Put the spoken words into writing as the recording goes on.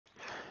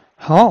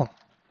Hello,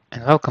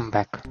 and welcome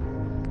back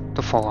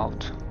to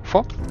Fallout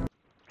 4,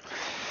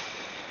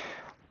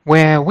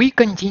 where we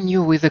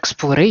continue with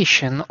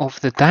exploration of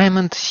the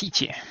Diamond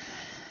City.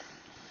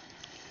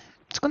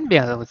 It's gonna be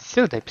our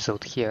third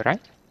episode here,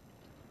 right?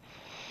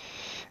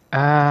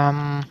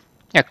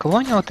 Yeah,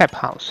 Colonial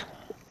Taphouse.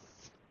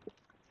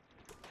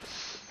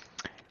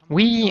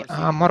 We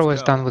are more or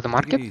less done with the Take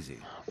it market. easy.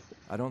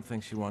 I don't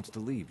think she wants to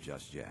leave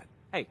just yet.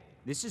 Hey,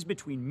 this is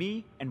between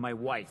me and my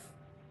wife.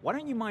 Why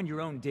don't you mind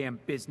your own damn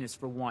business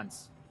for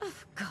once? Oh,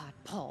 God,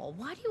 Paul,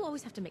 why do you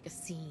always have to make a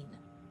scene?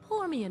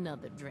 Pour me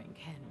another drink,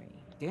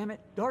 Henry. Damn it,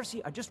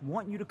 Darcy, I just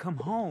want you to come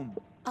home.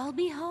 I'll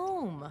be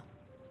home.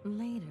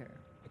 Later.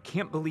 I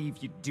can't believe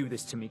you'd do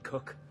this to me,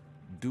 Cooke.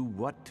 Do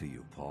what to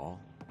you, Paul?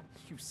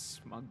 You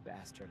smug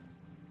bastard.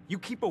 You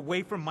keep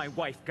away from my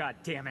wife,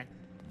 goddammit.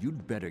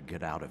 You'd better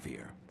get out of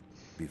here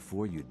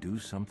before you do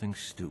something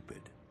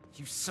stupid.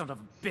 You son of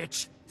a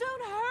bitch.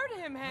 Don't hurt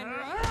him, Henry!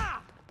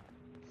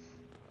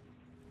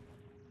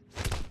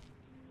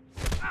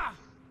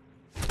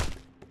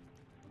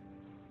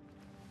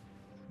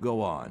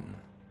 Go on.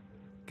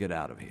 Get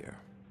out of here.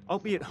 I'll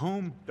be at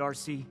home,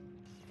 Darcy,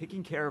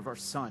 taking care of our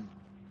son.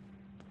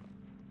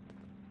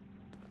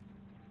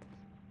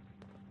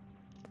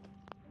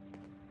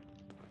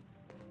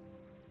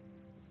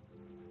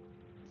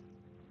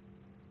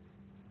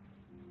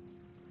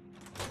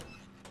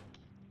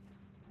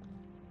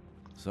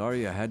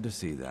 Sorry I had to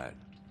see that.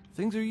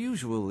 Things are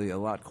usually a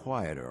lot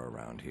quieter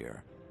around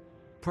here.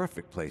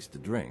 Perfect place to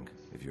drink,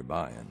 if you're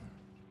buying.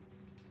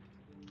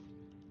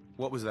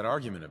 What was that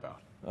argument about?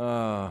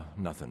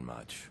 Nothing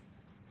much.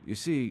 You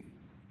see,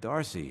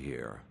 Darcy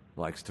here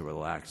likes to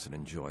relax and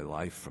enjoy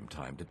life from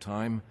time to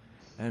time,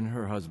 and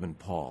her husband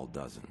Paul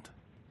doesn't.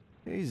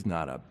 He's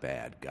not a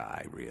bad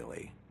guy,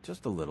 really.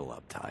 Just a little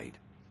uptight.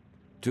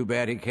 Too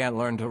bad he can't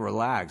learn to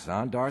relax,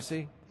 huh,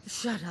 Darcy?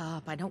 Shut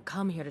up. I don't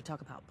come here to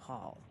talk about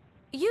Paul.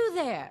 You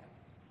there!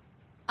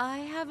 I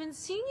haven't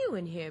seen you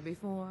in here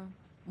before.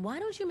 Why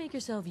don't you make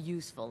yourself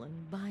useful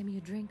and buy me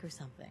a drink or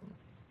something?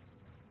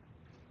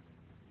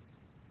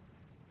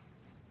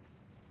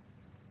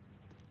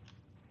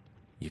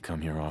 You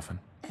come here often?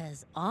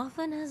 As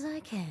often as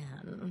I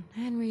can.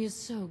 Henry is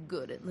so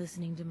good at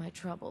listening to my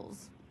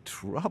troubles.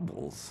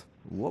 Troubles?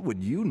 What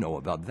would you know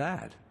about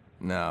that?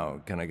 Now,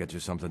 can I get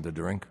you something to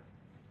drink?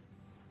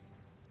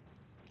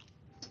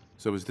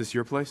 So is this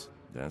your place?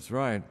 That's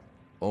right.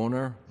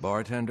 Owner,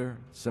 bartender,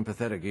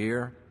 sympathetic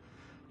ear.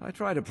 I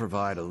try to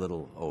provide a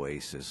little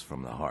oasis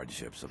from the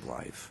hardships of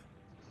life.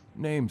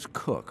 Name's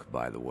Cooke,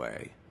 by the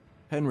way.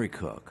 Henry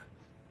Cooke.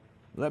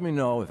 Let me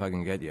know if I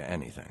can get you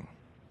anything.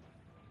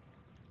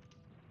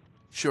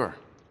 Sure.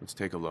 Let's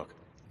take a look.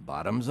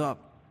 Bottoms up.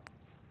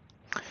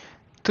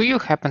 Do you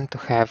happen to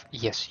have...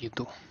 Yes, you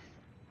do.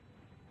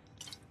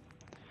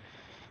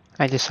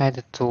 I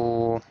decided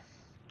to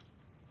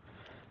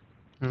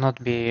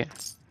not be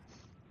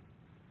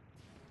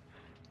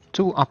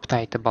too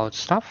uptight about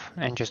stuff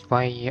and just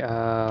buy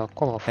a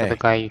call for the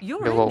guy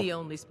You're below. in the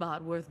only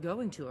spot worth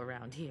going to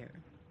around here.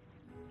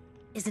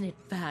 Isn't it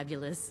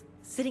fabulous?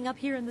 Sitting up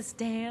here in the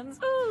stands?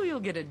 Oh, you'll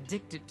get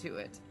addicted to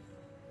it.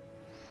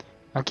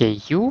 Okay,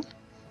 you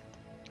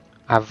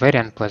are a very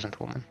unpleasant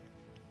woman.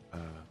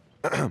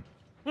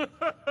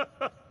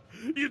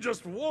 You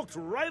just walked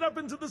right up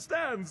into the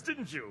stands,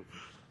 didn't you?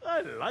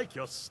 I like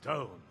your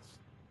stones.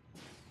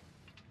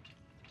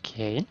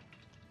 Okay.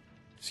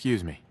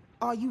 Excuse me.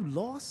 Are you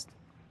lost?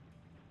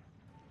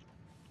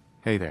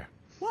 Hey there.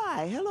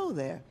 Why, hello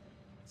there.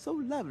 So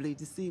lovely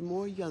to see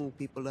more young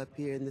people up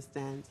here in the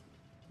stands.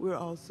 We're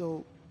all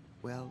so,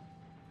 well,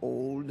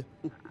 old.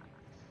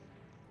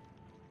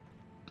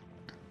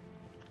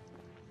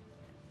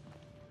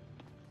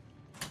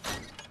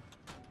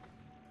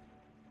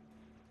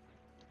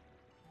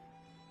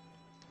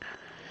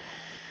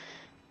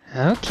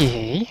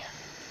 Okay.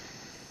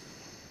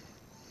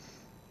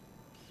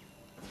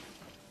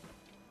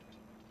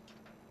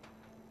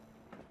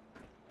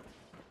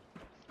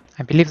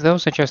 I believe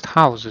those are just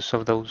houses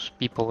of those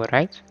people,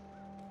 right?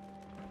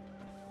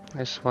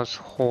 This was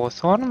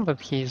Hawthorne,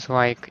 but he's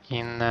like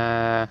in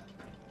the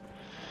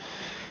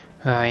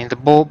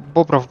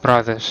Bobrov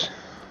brothers'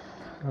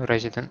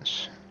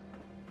 residence.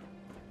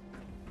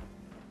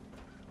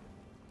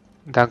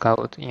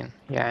 Dugout Inn,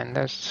 yeah, and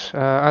there's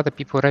other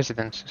people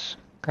residences.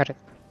 Got it.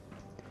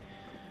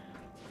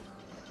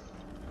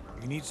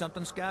 You need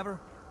something, Scaver?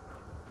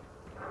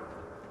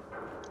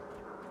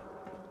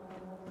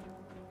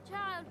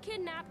 Child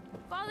kidnapped.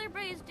 Father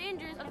braves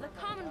dangers of the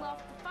Commonwealth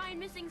to find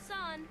missing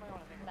son.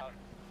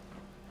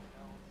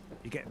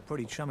 You're getting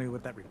pretty chummy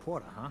with that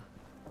reporter, huh?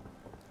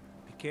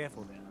 Be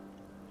careful there.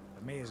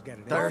 The mayor's got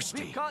it.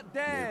 Thirsty. Be caught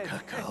dead.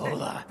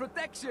 Coca-Cola.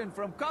 Protection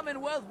from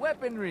Commonwealth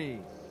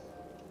weaponry.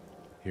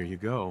 Here you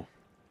go.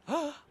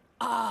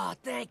 Ah,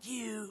 thank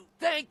you.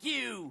 Thank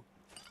you.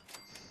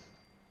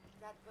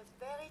 That was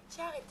very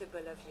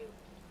charitable of you.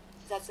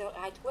 That's the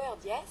right word,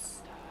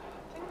 yes?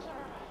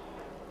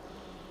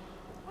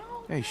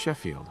 Hey,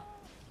 Sheffield.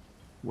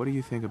 What do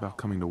you think about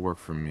coming to work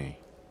for me?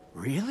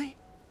 Really?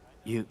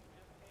 You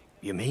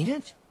mean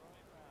it?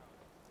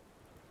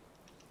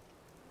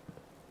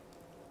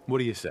 What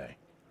do you say?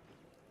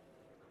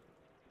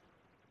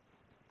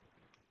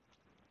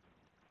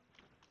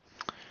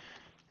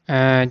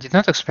 Did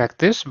not expect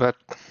this, but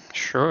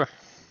sure.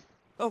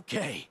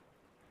 Okay,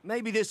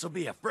 maybe this'll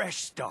be a fresh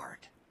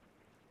start.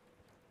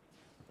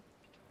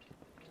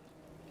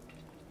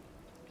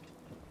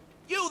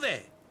 You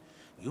there!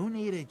 You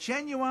need a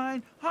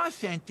genuine,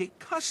 authentic,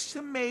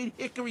 custom-made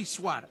hickory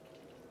swatter.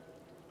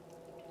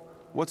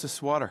 What's a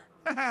swatter?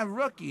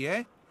 Rookie,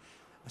 eh?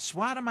 A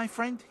swatter, my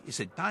friend, is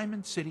a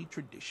Diamond City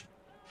tradition.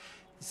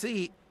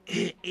 See,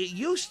 it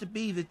used to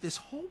be that this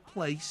whole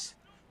place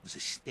was a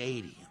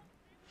stadium,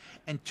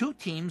 and two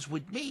teams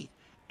would meet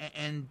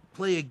and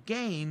play a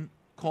game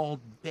called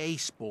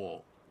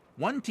baseball.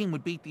 One team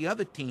would beat the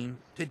other team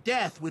to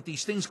death with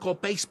these things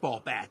called baseball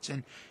bats,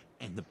 and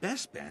the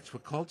best bats were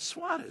called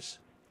swatters.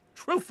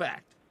 True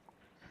fact.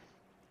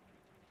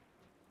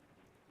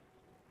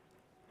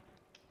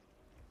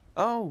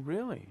 Oh,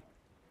 really?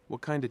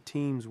 What kind of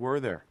teams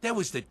were there? There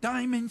was the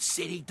Diamond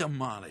City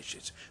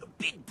Demolishers.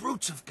 Big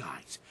brutes of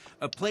guys.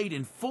 Played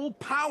in full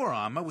power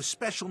armor with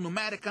special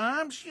pneumatic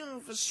arms,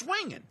 for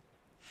swinging.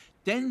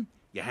 Then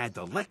you had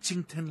the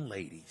Lexington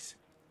Ladies,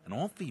 an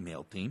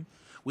all-female team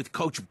with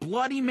Coach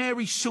Bloody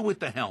Mary Sue at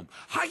the helm.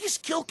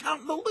 Highest kill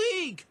count in the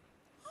league.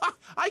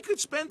 I could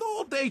spend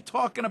all day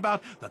talking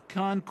about the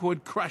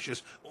Concord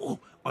Crushers or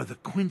the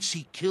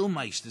Quincy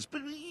Killmeisters,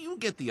 but you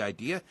get the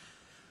idea.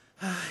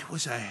 It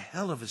was a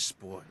hell of a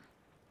sport.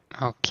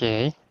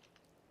 Okay.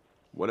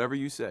 Whatever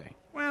you say.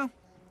 Well,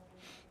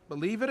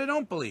 believe it or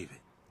don't believe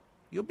it.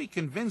 You'll be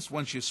convinced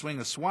once you swing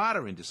a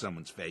swatter into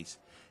someone's face.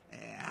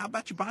 How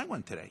about you buy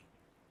one today?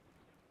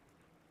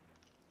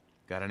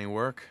 Got any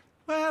work?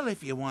 Well,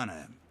 if you want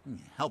to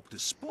help the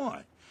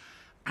sport,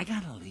 I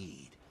got a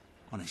lead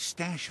on a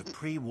stash of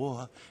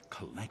pre-war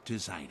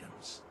collector's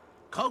items.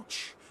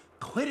 Coach,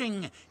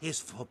 quitting his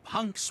for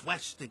punks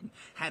Westing,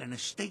 had an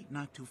estate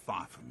not too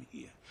far from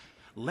here.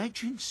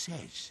 Legend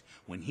says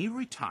when he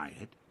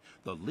retired,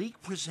 the league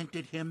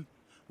presented him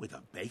with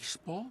a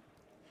baseball,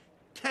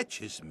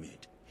 catcher's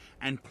mitt,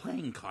 and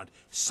playing card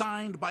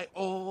signed by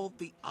all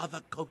the other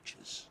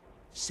coaches.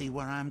 See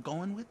where I'm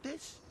going with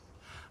this?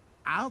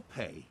 I'll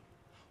pay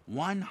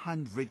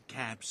 100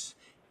 caps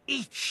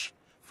each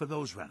for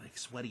those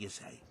relics. What do you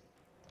say?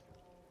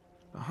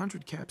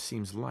 100 caps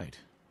seems light.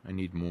 I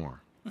need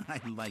more.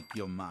 I like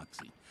your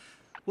moxie.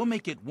 We'll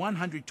make it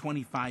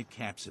 125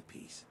 caps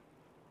apiece.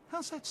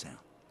 How's that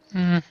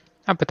sound?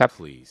 Up it up.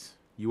 Please.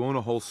 You own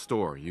a whole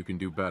store. You can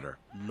do better.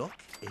 Look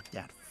at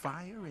that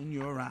fire in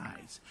your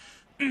eyes.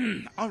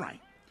 All right.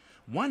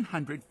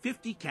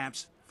 150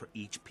 caps for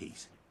each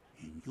piece.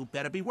 And you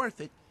better be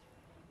worth it.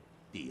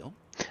 Deal?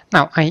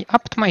 Now, I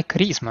upped my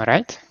charisma,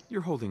 right?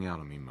 You're holding out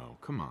on me, Mo.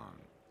 Come on.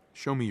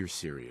 Show me you're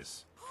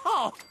serious.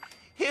 Oh,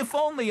 if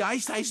only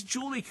Ice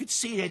Julie could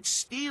see that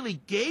steely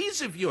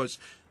gaze of yours.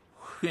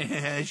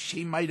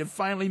 She might have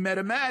finally met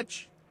a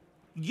match.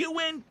 You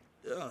win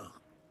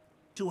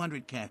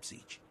 200 caps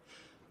each.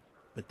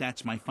 But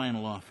that's my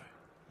final offer.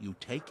 You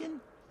taking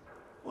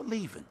or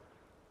leaving?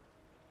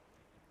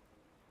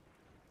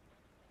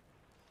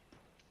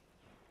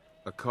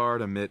 A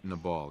card, a mitt, and a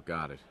ball.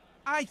 Got it.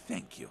 I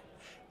thank you.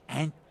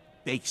 And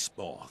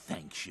baseball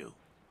thanks you.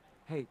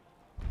 Hey,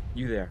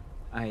 you there.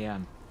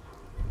 I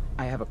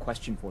have a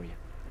question for you.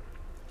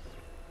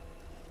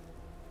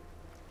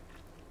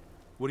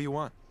 What do you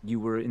want? You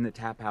were in the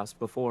Taphouse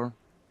before,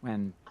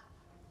 when...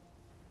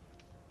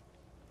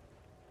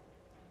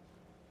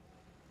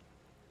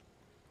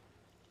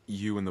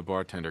 You and the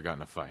bartender got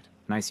in a fight.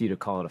 Nice of you to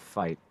call it a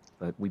fight,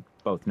 but we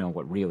both know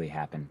what really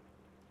happened.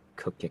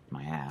 Cooke kicked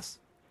my ass.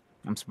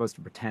 I'm supposed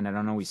to pretend I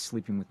don't know he's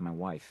sleeping with my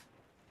wife,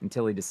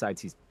 until he decides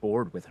he's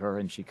bored with her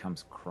and she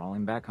comes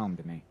crawling back home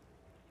to me.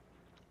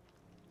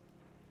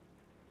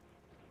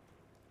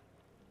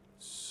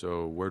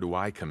 So where do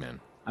I come in?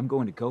 I'm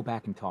going to go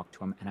back and talk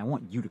to him, and I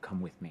want you to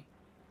come with me.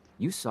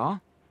 You saw?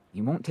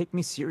 He won't take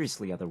me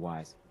seriously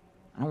otherwise.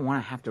 I don't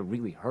want to have to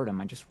really hurt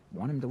him. I just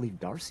want him to leave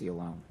Darcy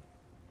alone.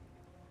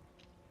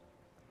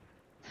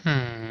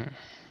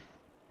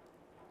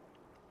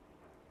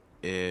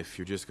 If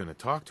you're just gonna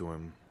talk to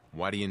him,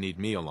 why do you need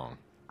me along?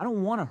 I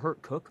don't want to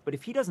hurt Cooke, but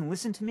if he doesn't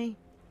listen to me,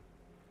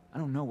 I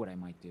don't know what I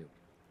might do.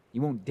 He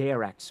won't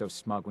dare act so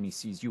smug when he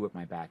sees you at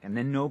my back, and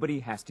then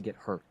nobody has to get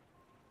hurt.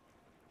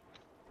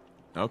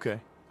 Okay,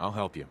 I'll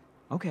help you.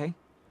 Okay,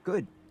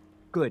 good,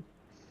 good.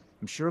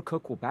 I'm sure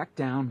Cooke will back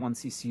down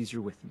once he sees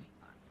you're with me.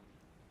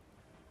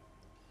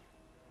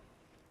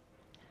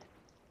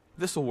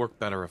 This'll work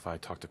better if I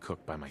talk to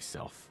Cooke by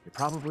myself. You're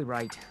probably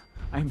right.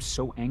 I am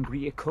so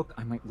angry at Cooke,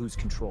 I might lose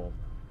control.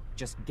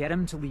 Just get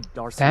him to leave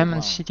Darcy alone.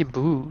 Diamond City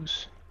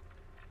Blues.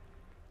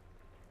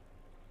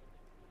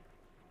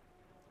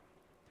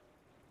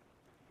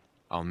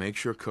 I'll make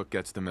sure Cooke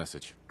gets the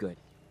message. Good.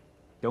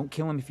 Don't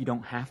kill him if you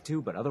don't have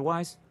to, but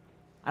otherwise,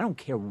 I don't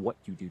care what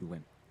you do to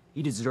him.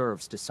 He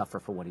deserves to suffer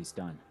for what he's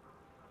done.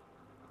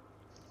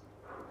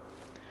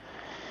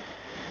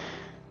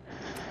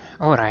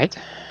 Alright.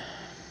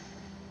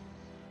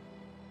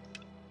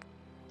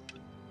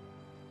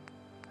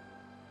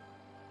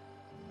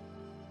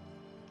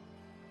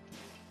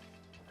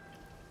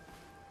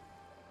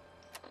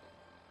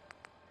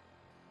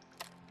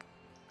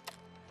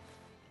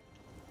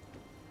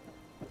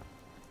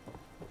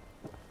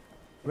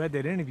 Read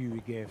that interview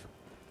you gave.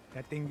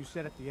 That thing you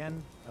said at the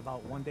end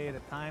about one day at a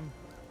time.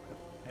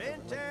 Hey,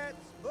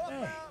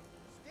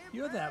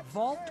 you're that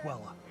vault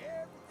dweller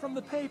from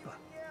the paper.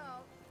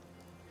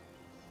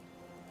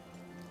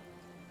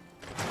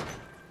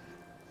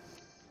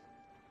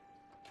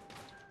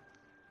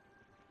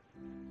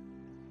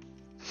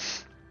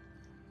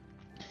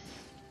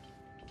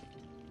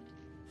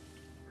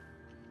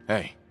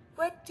 Hey.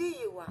 What do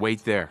you want?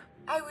 Wait there.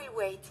 I will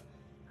wait.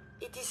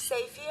 It is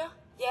safe here,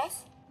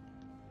 yes?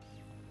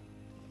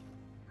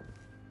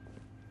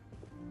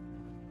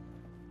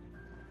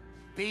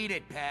 Beat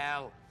it,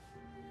 pal.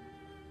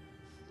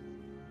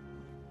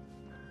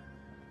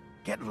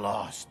 Get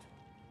lost.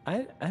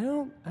 I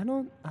don't,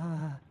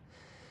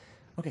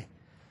 okay.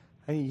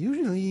 I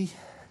usually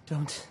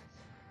don't.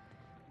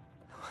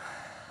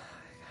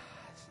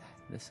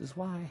 This is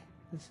why.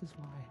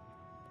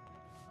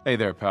 Hey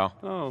there, pal.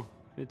 Oh,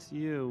 it's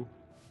you.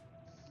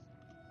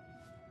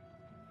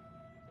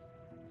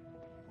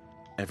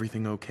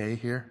 Everything okay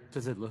here?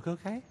 Does it look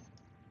okay?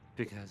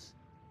 Because,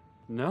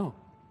 no,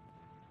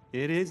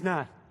 it is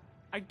not.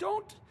 I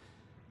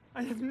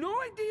have no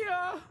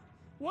idea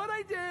what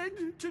I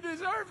did to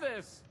deserve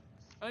this.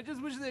 I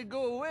just wish they'd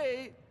go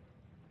away.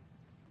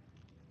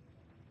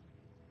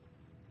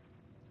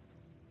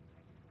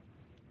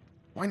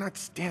 Why not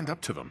stand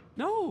up to them?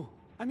 No,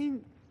 I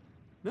mean,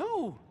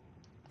 no,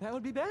 that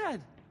would be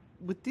bad.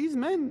 With these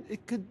men,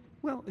 it could,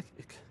 well,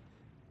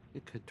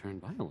 it could turn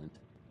violent.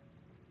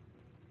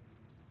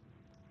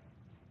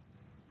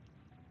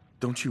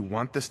 Don't you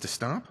want this to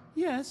stop?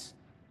 Yes,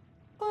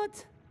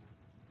 but...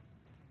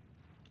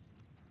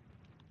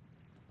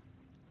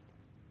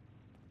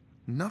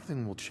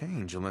 Nothing will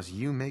change unless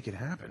you make it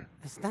happen.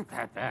 It's not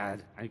that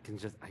bad. I can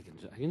just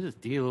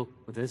deal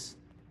with this.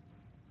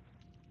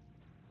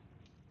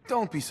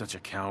 Don't be such a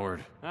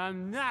coward.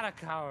 I'm not a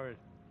coward.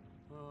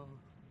 Oh.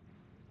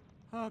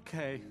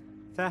 Okay,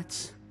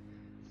 that's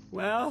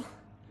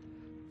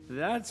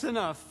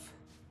enough.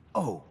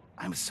 Oh,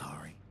 I'm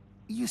sorry.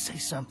 You say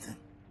something.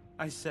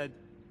 I said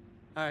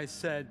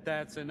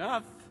that's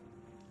enough.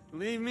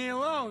 Leave me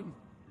alone.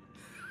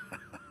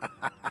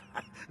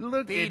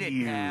 Look Beat at it,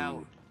 you.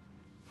 pal.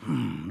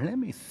 Let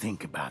me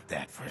think about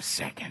that for a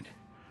second.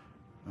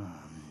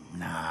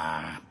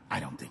 Nah, I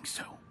don't think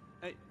so.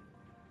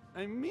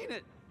 I mean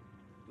it.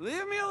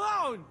 Leave me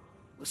alone.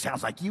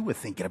 Sounds like you were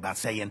thinking about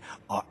saying,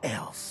 or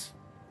else.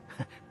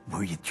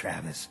 Were you,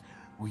 Travis?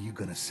 Were you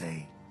gonna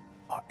say,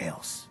 or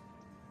else?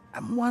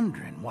 I'm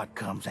wondering what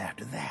comes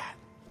after that.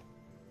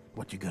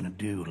 What you gonna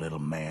do, little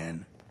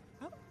man?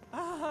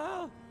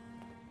 I'll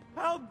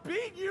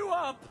beat you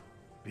up.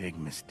 Big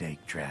mistake,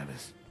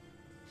 Travis.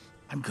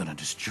 I'm gonna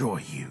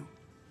destroy you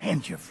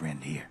and your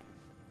friend here.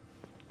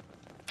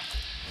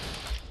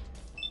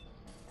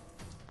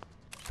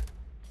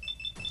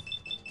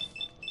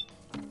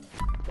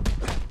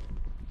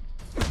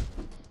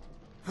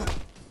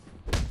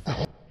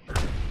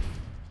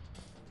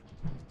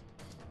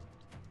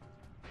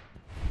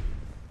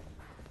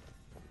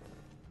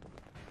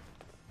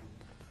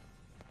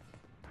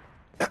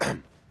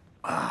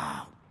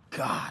 Oh,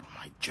 God,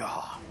 my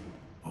jaw.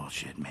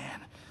 Bullshit,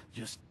 man.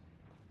 Just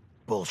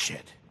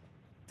bullshit.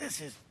 This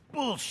is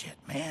bullshit,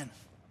 man.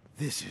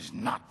 This is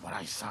not what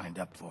I signed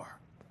up for.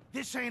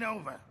 This ain't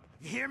over.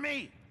 You hear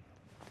me?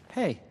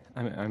 Hey,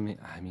 I mean,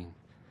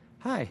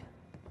 hi.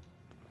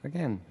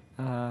 Again,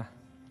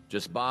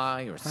 Just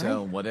buy or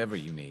sell whatever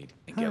you need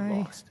and get Hi.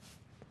 lost.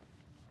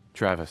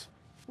 Travis.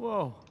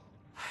 Whoa.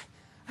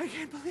 I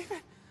can't believe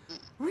it.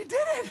 We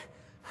did it.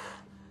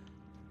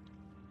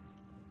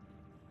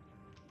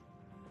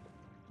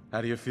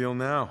 How do you feel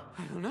now?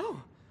 I don't know.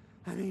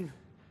 I mean,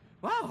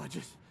 wow,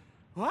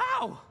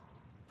 wow.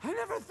 I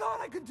never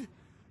thought I could do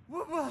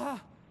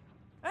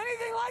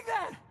anything like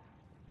that.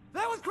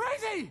 That was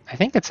crazy. I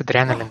think it's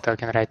adrenaline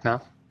talking right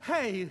now.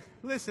 Hey,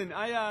 listen,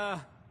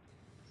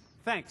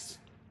 thanks.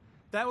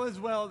 That was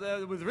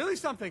really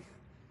something.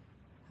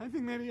 I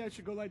think maybe I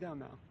should go lie down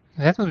now.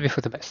 That would be for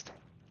the best.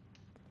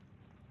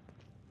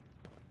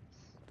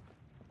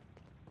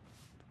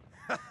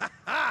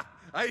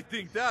 I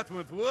think that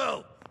went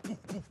well. Poof,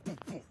 poof, poof,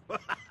 poof.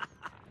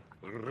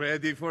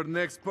 Ready for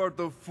next part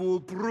of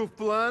foolproof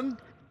plan?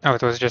 Oh,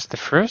 it was just the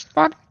first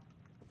part?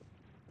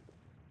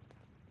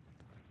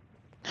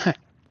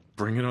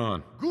 Bring it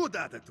on. Good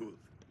attitude.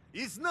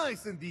 It's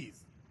nice indeed.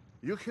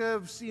 You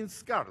have seen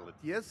Scarlett,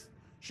 yes?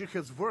 She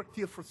has worked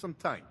here for some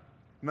time.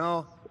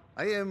 Now,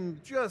 I am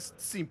just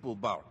simple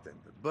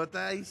bartender, but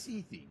I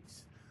see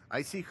things.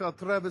 I see how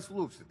Travis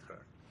looks at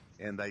her.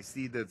 And I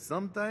see that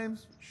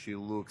sometimes she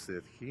looks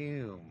at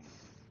him.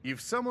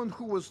 If someone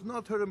who was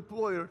not her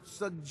employer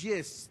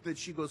suggests that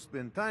she go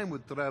spend time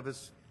with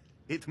Travis,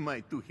 it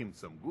might do him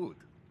some good.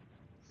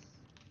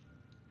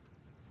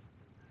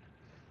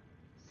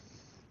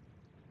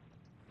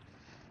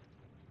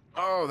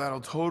 Oh,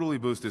 that'll totally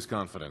boost his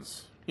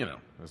confidence. You know,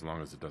 as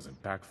long as it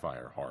doesn't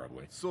backfire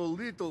horribly. So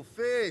little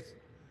faith.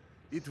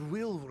 It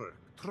will work.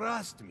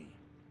 Trust me.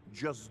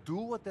 Just do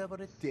whatever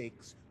it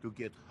takes to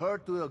get her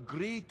to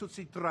agree to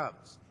see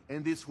Travis,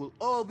 and this will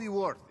all be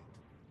worth it.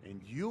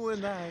 And you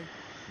and I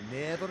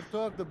never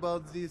talked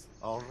about this,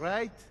 all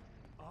right?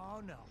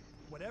 Oh, no.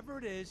 Whatever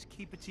it is,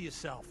 keep it to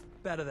yourself.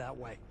 Better that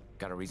way.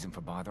 Got a reason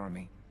for bothering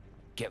me?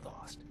 Get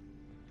lost.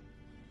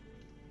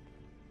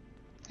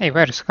 Hey,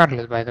 where is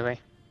Scarlett, by the way?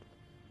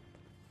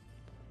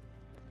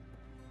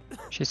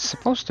 She's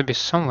supposed to be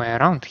somewhere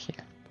around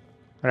here,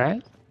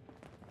 right?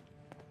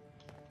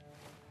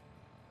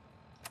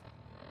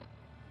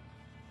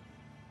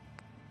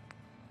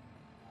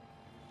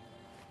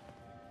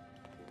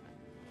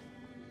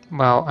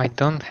 Well, I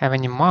don't have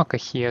any marker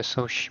here,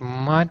 so she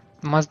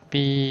must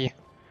be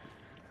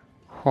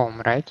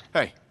home, right?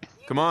 Hey,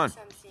 come on.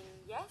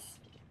 Yes?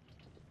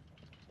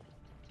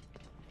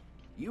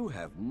 You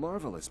have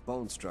marvelous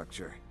bone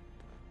structure.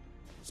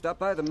 Stop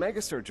by the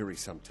mega surgery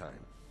sometime.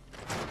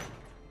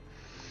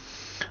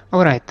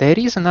 Alright, there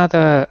is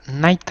another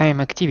nighttime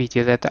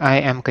activity that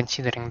I am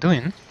considering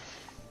doing.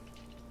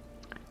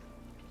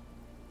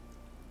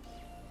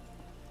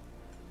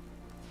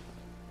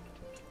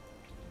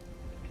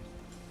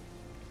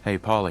 Hey,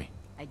 Polly.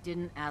 I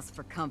didn't ask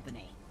for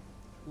company.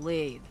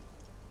 Leave.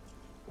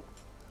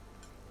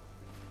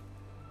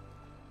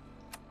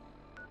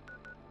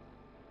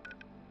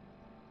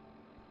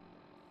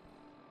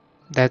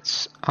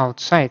 That's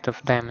outside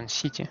of Diamond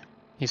City,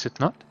 is it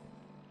not?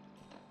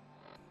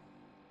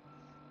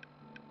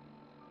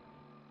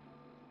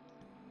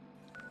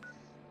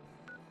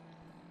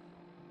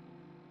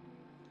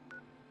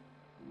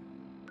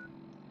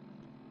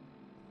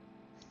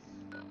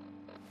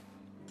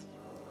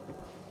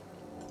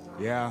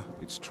 Yeah,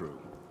 it's true.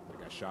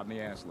 I got shot in the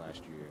ass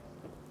last year.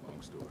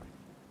 Long story.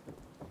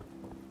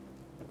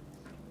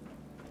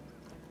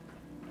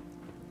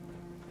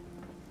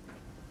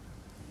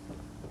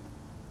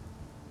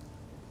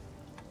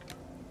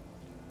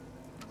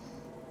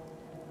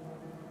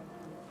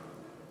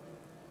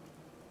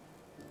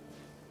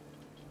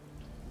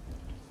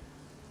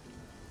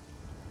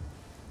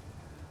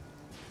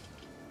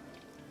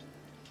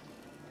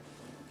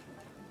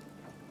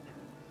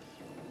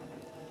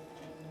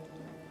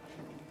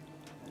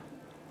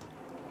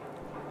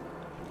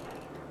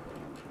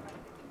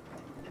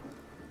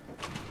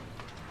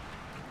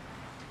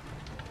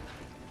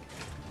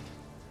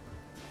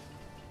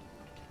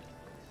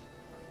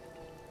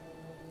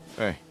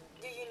 Hey.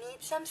 Do you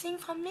need something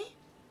from me?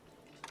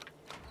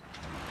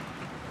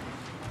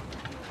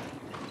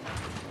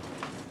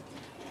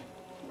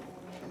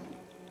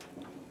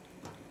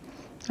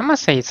 I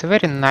must say, it's a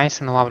very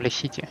nice and lovely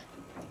city.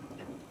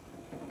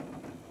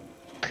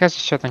 It has a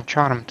certain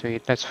charm to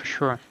it, that's for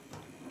sure.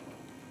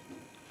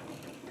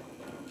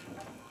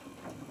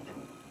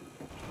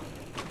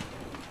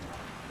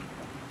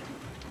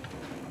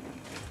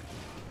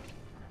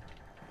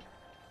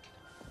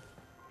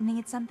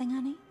 Need something,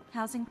 honey?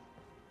 Housing?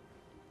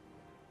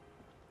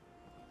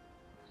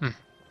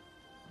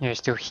 You're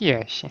still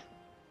here, I see.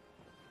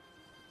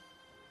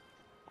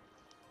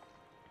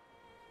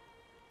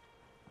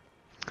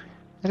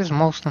 That is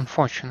most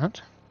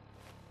unfortunate,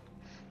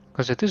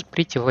 because it is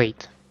pretty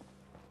late.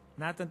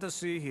 Nothing to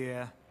see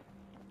here.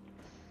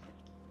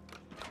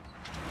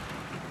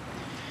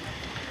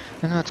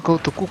 Then let's go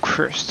to Cooke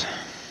first.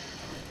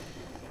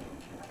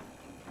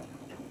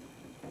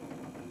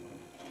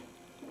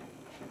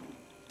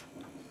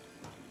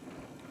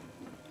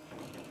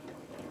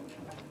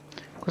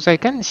 Because I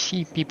can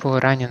see people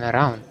running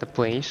around the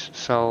place,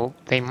 so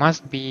they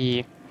must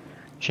be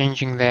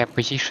changing their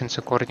positions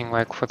according,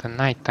 like, for the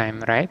night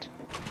time, right?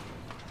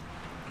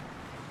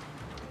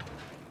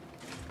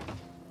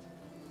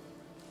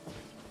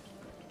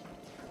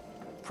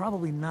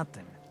 Probably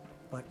nothing.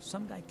 But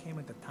some guy came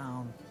into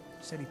town,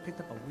 said he picked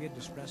up a weird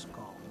distress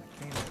call and it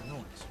came with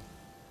noise.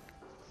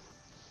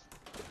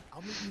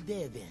 I'll meet you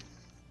there then.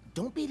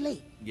 Don't be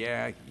late.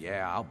 Yeah,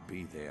 I'll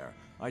be there.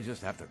 I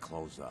just have to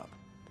close up.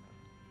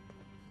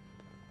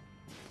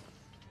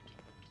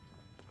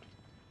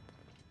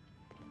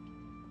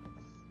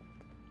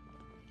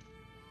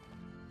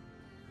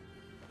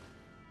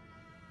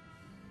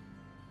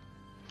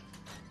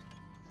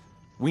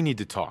 We need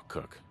to talk,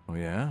 Cooke. Oh,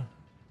 yeah?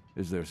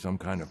 Is there some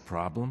kind of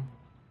problem?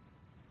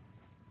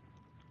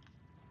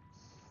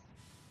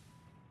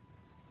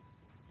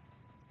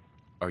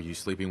 Are you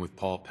sleeping with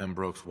Paul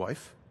Pembroke's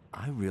wife?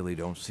 I really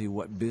don't see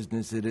what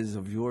business it is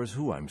of yours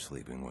who I'm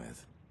sleeping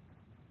with.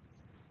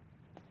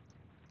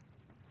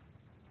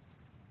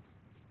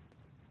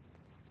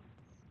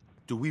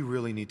 Do we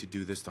really need to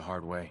do this the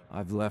hard way?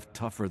 I've left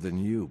tougher than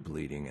you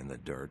bleeding in the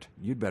dirt.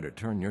 You'd better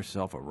turn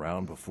yourself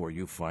around before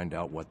you find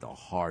out what the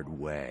hard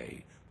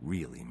way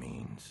really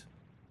means.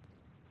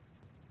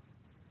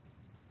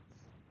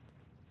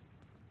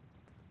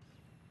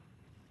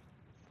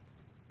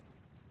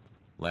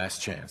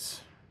 Last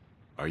chance.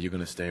 Are you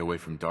gonna stay away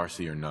from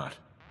Darcy or not?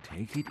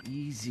 Take it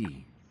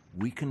easy.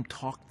 We can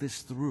talk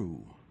this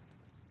through.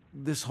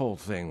 This whole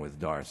thing with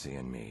Darcy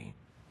and me.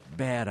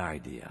 Bad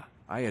idea.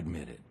 I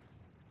admit it.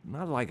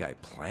 Not like I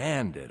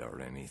planned it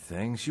or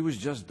anything. She was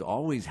just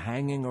always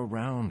hanging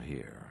around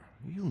here.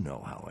 You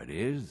know how it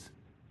is.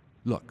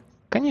 Look.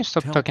 Can you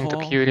stop talking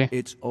Paul to Cutie?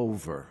 It's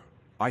over.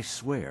 I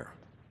swear.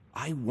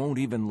 I won't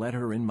even let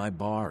her in my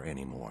bar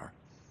anymore.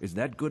 Is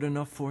that good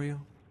enough for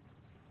you?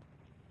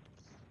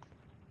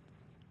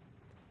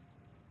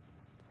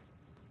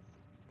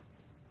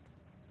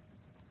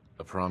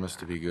 A promise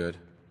to be good?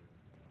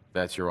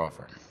 That's your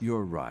offer?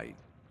 You're right.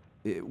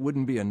 It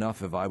wouldn't be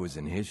enough if I was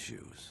in his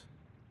shoes.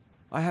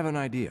 I have an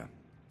idea.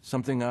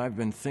 Something I've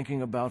been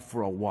thinking about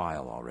for a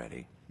while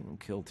already.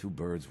 Kill two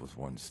birds with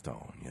one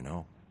stone, you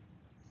know?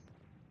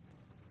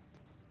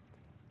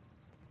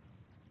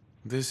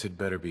 This had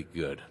better be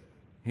good.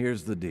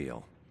 Here's the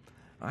deal.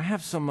 I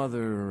have some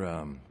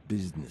other,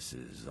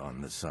 businesses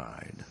on the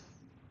side.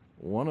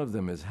 One of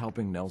them is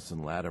helping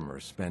Nelson Latimer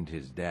spend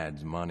his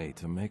dad's money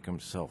to make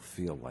himself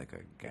feel like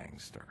a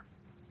gangster.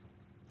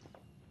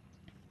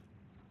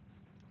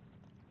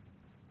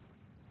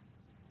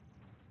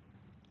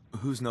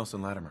 Who's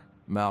Nelson Latimer?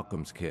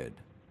 Malcolm's kid.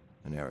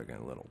 An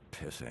arrogant little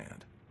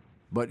pissant.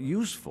 But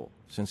useful,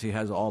 since he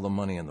has all the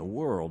money in the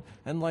world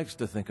and likes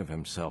to think of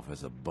himself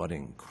as a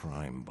budding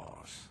crime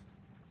boss.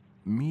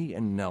 Me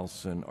and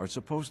Nelson are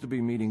supposed to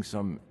be meeting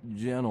some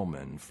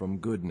gentleman from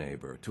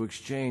Goodneighbor to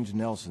exchange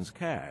Nelson's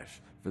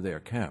cash for their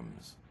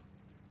chems.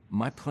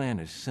 My plan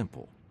is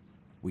simple.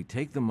 We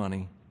take the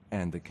money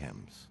and the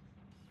chems.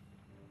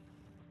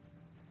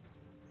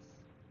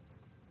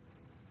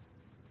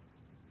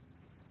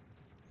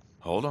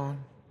 Hold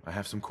on. I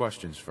have some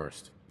questions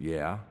first.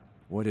 Yeah?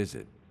 What is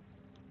it?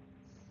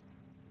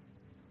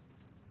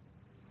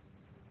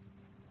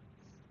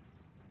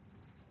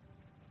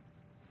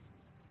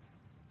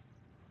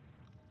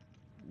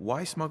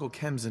 Why smuggle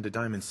chems into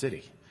Diamond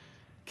City?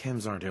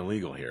 Chems aren't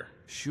illegal here.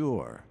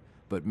 Sure,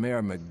 but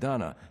Mayor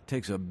McDonough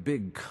takes a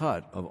big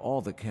cut of all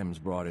the chems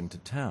brought into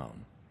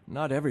town.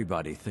 Not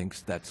everybody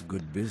thinks that's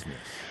good business.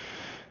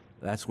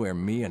 That's where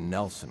me and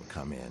Nelson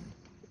come in.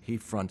 He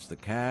fronts the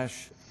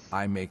cash,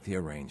 I make the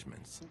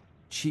arrangements.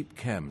 Cheap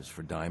chems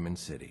for Diamond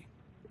City.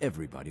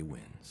 Everybody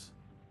wins.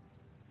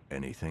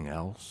 Anything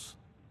else?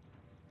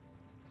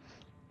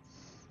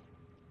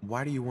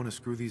 Why do you want to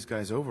screw these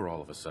guys over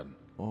all of a sudden?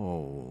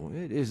 Oh,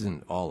 it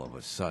isn't all of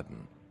a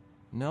sudden.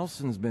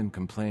 Nelson's been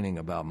complaining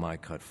about my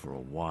cut for a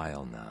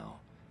while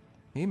now.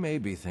 He may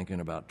be thinking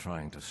about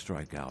trying to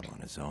strike out on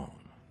his own.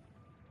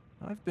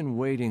 I've been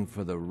waiting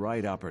for the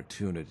right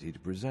opportunity to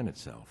present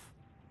itself,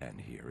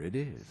 and here it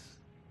is.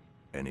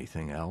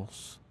 Anything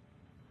else?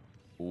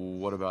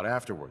 What about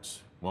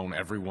afterwards? Won't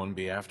everyone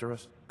be after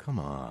us? Come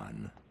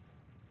on.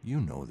 You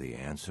know the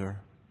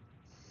answer.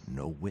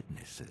 No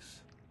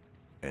witnesses.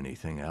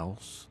 Anything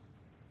else?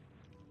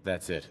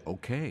 That's it.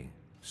 Okay.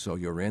 So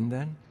you're in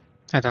then?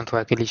 I don't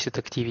like illicit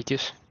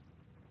activities.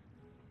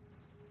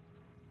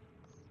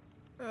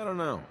 I don't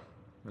know.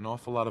 An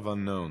awful lot of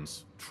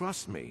unknowns.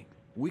 Trust me.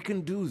 We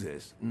can do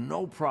this.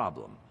 No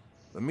problem.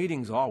 The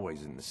meeting's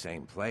always in the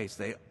same place.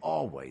 They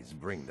always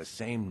bring the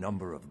same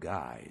number of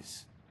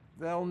guys.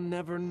 They'll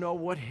never know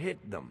what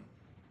hit them.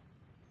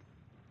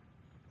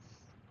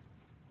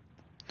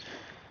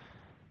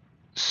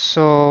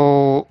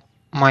 So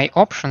my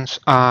options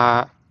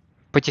are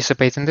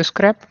participate in the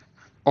scrap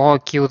or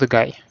kill the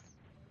guy.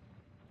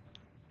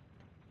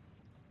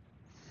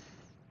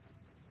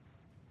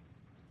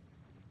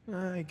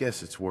 I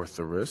guess it's worth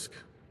the risk.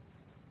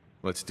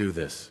 Let's do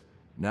this.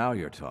 Now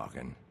you're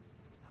talking.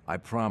 I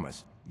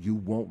promise, you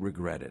won't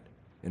regret it.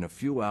 In a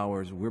few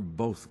hours, we're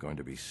both going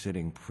to be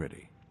sitting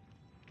pretty.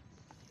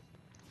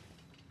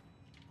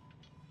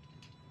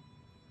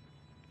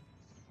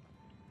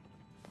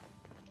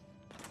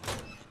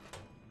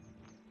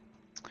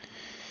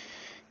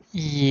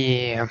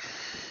 Yeah.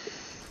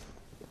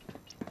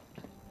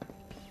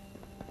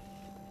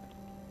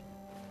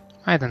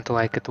 I don't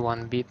like it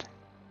one bit.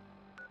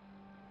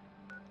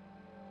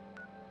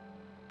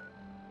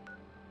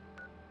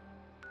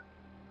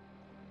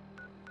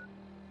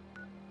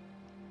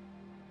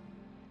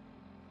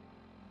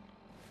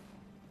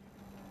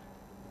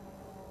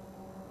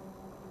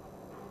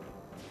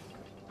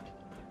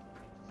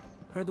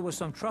 Heard there was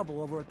some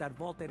trouble over at that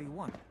Vault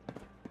 81.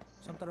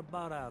 Something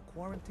about a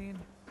quarantine?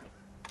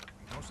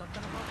 You know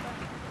something about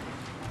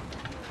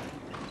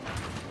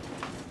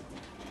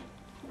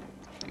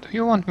that? Do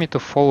you want me to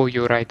follow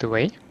you right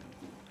away?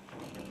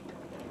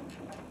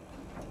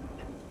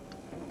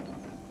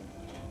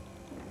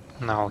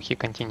 No, he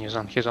continues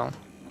on his own.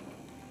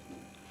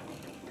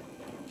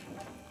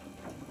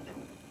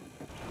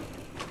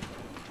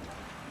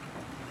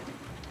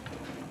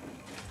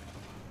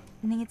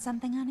 Need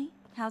something, honey?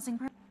 Housing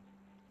per-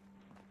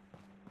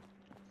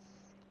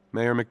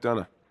 Mayor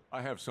McDonough.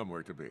 I have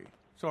somewhere to be.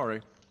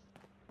 Sorry.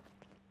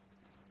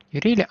 You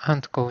really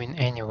aren't going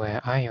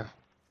anywhere, are you?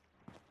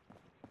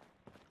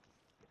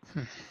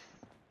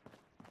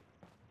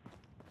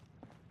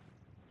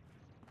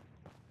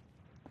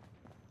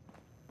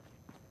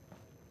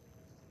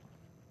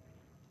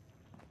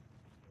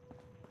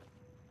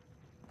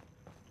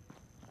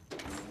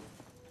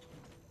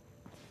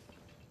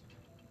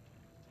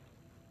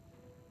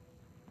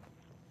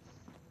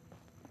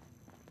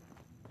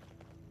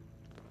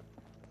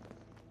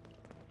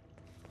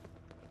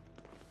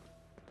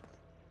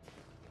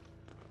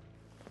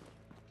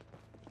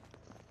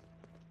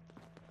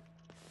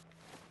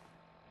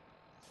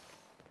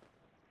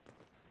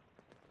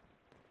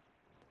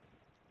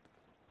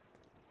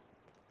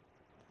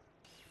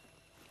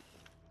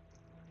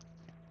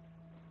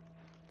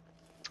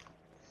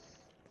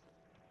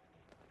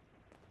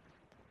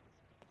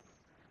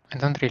 I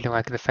don't really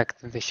like the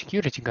fact that the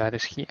security guard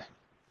is here.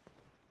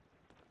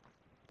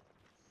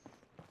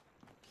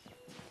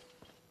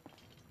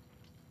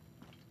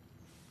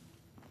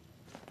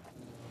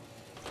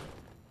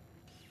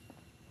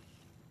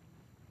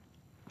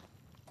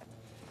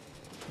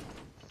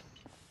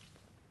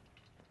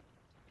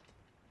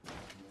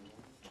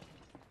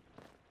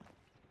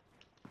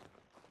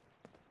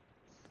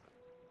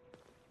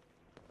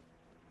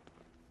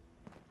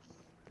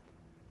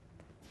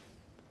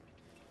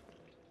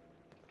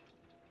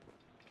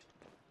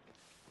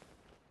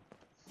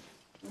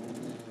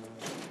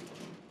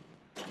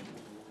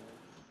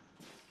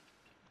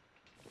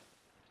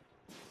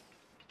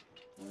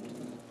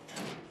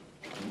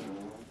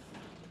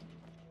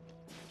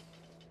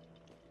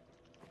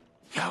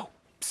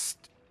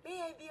 May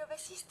I be of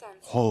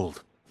assistance?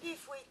 Hold.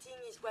 If waiting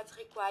is what's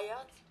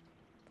required.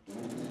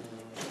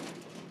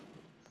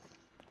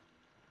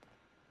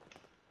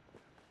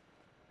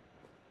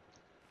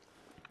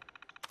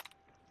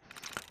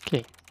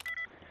 Okay.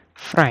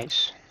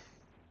 Fries.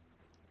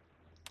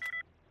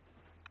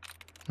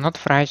 Not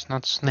fries,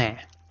 not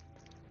snare.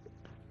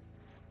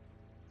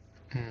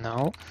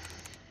 No.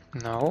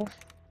 No.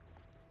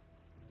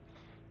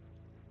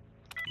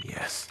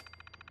 Yes.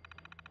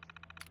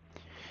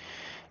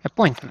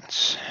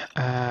 Appointments.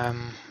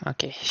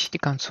 Okay, city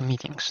council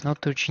meetings.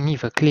 Note to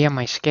Geneva. Clear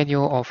my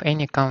schedule of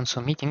any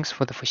council meetings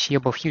for the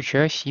foreseeable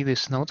future. See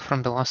this note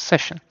from the last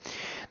session.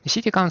 The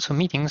city council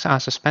meetings are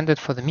suspended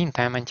for the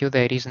meantime until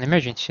there is an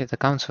emergency. The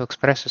council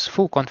expresses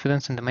full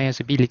confidence in the mayor's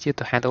ability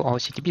to handle all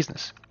city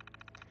business.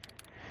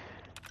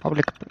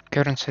 Public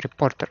currency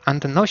reporter.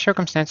 Under no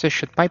circumstances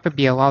should Piper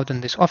be allowed in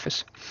this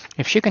office.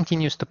 If she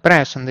continues to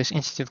press on this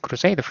institute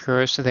crusade of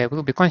hers, there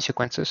will be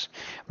consequences.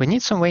 We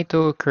need some way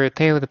to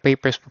curtail the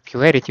paper's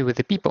popularity with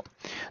the people.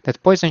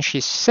 That poison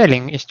she's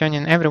selling is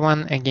turning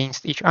everyone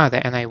against each other,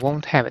 and I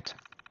won't have it.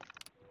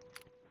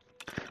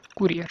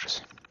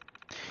 Couriers.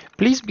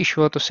 Please be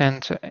sure to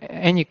send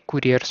any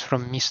couriers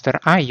from Mr.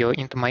 Ayo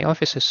into my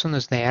office as soon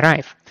as they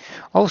arrive.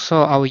 Also,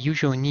 our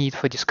usual need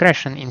for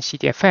discretion in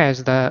city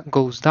affairs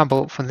goes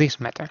double for this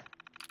matter.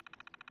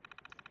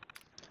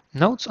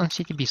 Notes on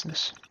city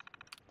business.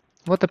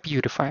 Water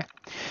purifier.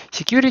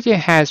 Security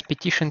has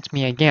petitioned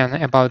me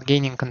again about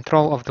gaining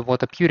control of the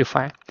water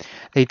purifier.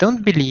 They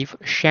don't believe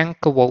Shen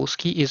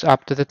Kowalski is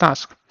up to the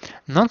task.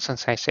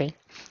 Nonsense, I say.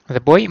 The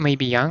boy may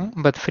be young,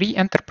 but free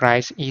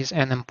enterprise is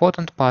an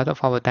important part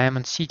of our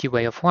Diamond City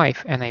way of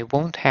life, and I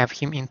won't have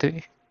him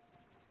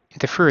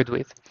interfered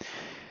with.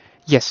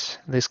 Yes,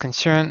 his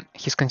concern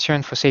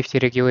for safety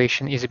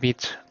regulation is a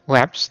bit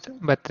lapsed,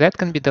 but that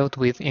can be dealt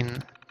with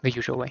in the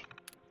usual way.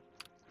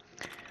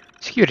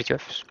 Security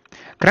office.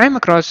 Crime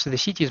across the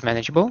city is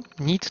manageable.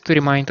 Need to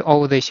remind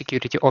all the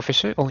security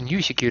officers or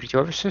new security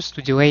officers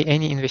to delay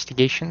any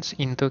investigations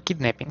into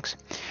kidnappings.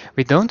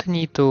 We don't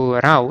need to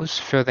rouse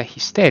further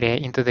hysteria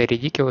into the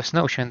ridiculous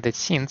notion that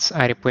synths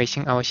are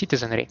replacing our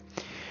citizenry.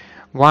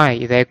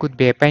 Why, there could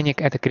be a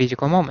panic at a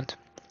critical moment.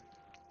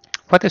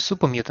 What if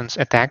super mutants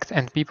attacked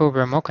and people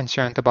were more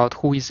concerned about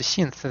who is a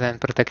synth than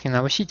protecting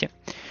our city?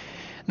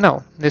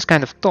 No, this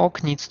kind of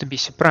talk needs to be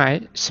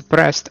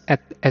suppressed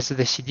as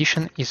the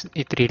sedition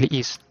it really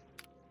is.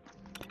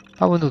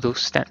 Our noodles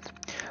stand.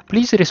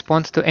 Please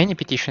respond to any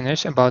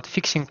petitioners about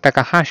fixing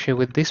Takahashi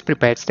with this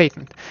prepared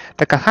statement.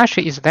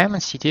 Takahashi is a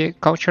Diamond City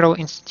cultural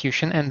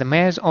institution, and the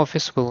mayor's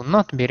office will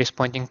not be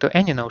responding to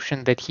any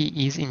notion that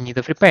he is in need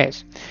of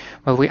repairs.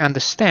 While we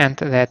understand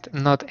that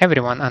not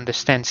everyone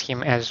understands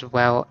him as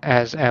well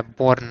as a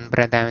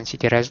born-bred Diamond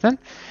City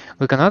resident,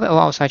 we cannot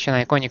allow such an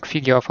iconic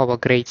figure of our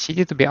great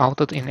city to be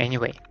outed in any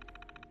way.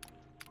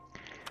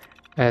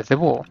 The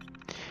wall.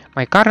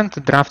 My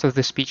current draft of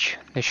the speech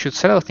should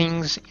settle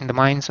things in the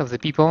minds of the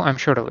people, I'm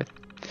sure of it.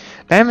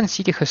 Diamond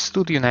City has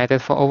stood united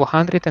for over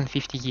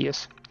 150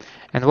 years.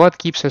 And what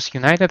keeps us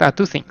united are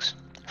two things.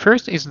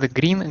 First is the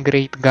green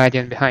great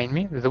guardian behind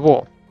me, the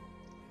wall.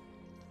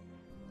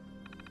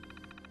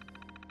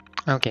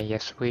 Okay,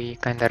 yes, we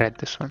kinda read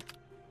this one.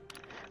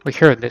 We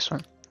heard this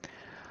one.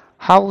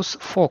 House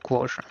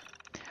foreclosure.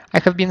 I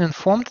have been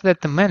informed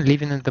that the man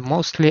living in the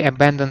mostly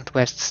abandoned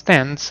West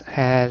Stands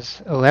has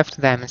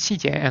left Diamond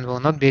City and will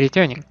not be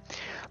returning.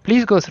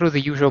 Please go through the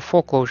usual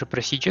foreclosure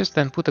procedures,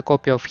 then put a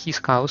copy of his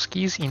house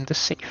keys in the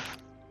safe.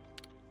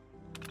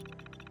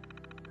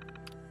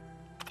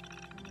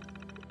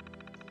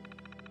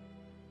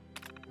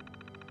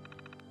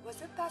 Was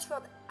the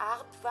password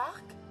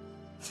aardvark?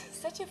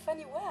 Such a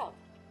funny word.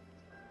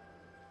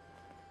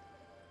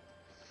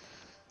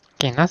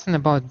 Okay, nothing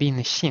about being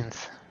a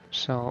synth,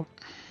 so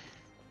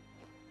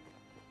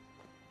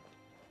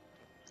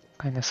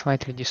kinda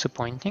slightly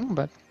disappointing,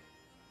 but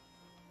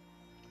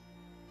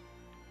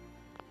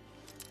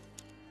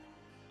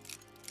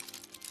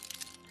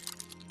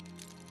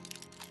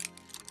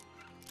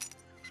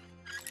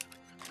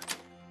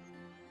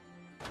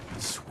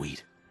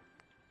Sweet.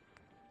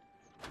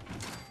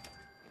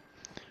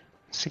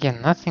 once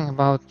again, nothing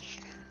about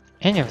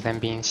any of them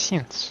being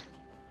synths.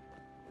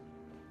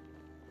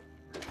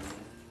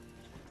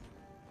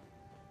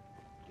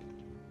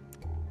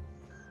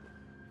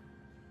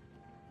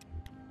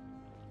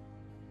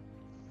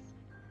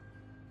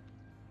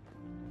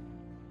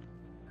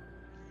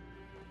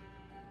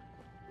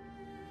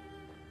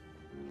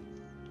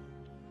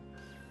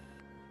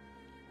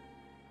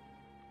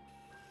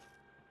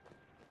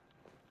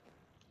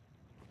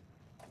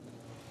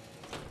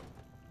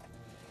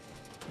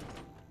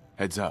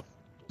 Heads up.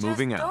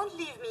 Moving out. Don't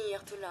leave me here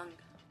too long.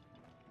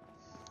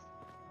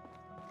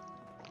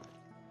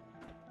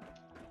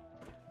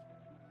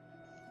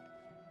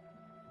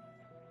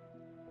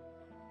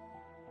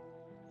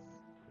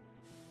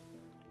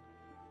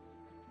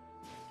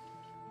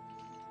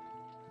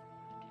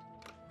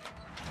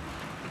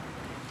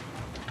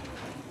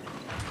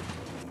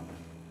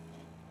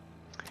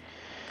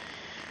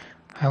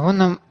 I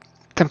wanna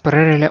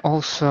temporarily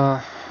also...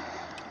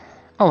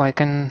 Oh, I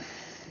can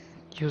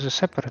use a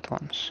separate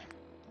ones.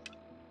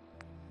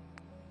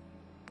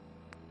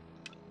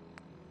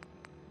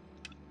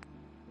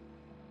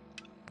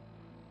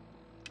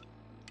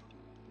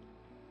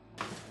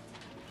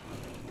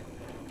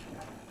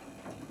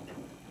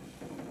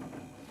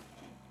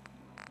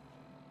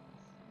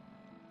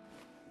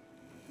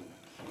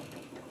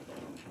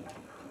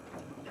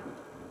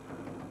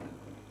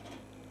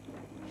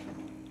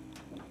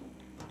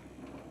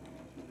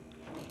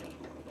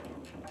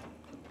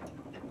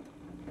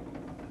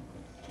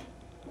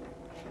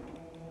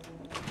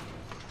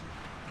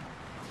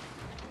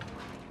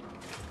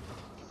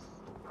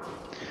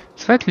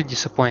 Slightly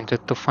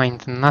disappointed to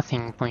find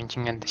nothing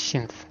pointing at the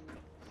synth.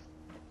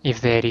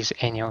 If there is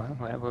any,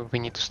 well, we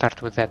need to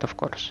start with that, of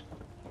course.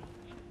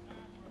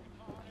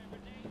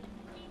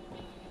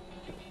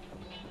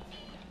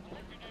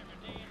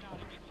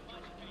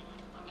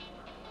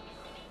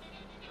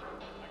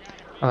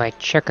 Well, I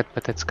check it,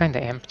 but it's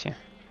kinda empty.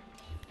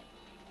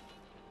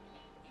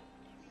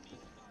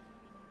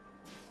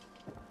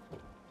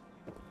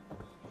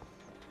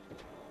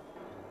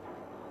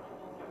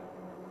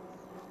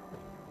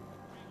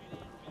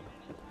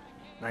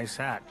 Nice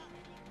hat.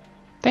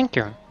 Thank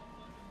you.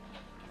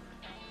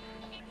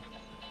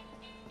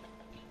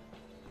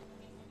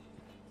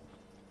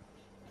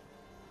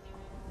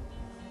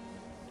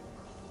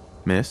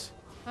 Miss?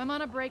 I'm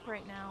on a break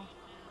right now.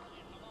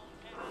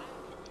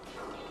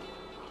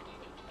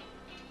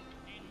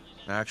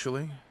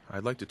 Actually,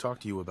 I'd like to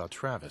talk to you about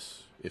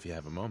Travis, if you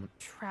have a moment.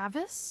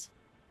 Travis?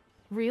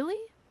 Really?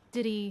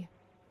 Did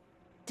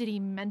he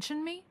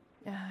mention me?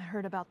 I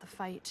heard about the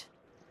fight.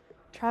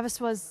 Travis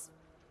was...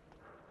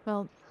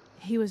 well,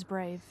 he was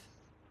brave.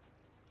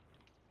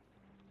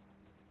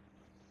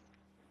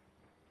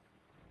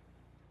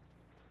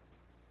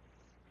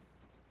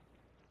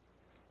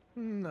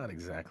 Not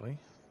exactly.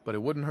 But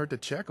it wouldn't hurt to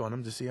check on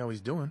him to see how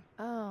he's doing.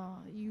 Oh,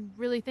 you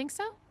really think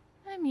so?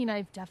 I mean,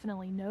 I've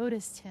definitely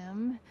noticed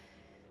him.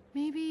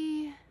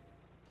 Maybe...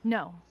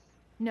 No,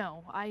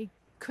 I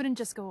couldn't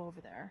just go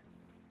over there.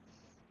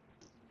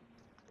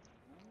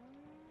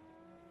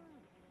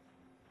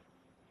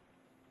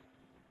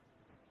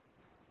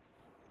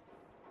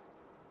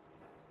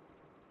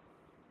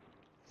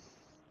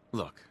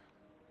 Look,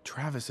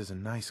 Travis is a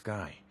nice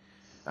guy.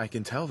 I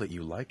can tell that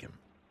you like him.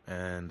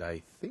 And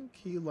I think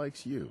he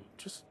likes you.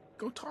 Just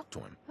go talk to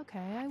him. Okay,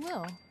 I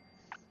will.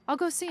 I'll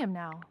go see him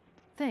now.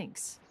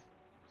 Thanks.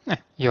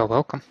 You're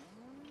welcome.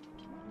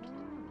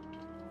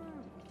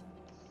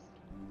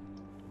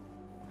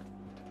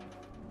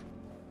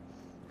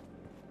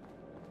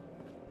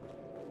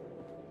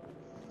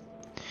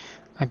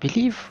 I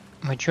believe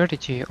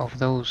majority of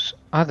those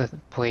other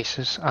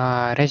places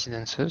are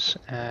residences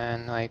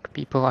and like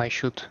people I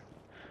should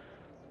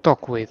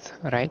talk with,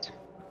 right?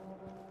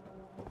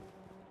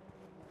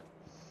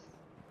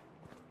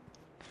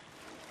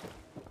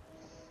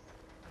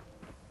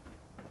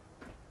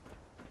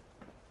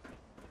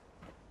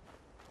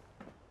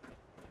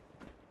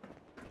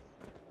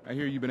 I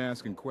hear you've been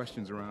asking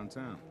questions around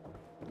town.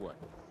 What?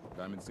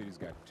 Diamond City's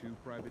got 2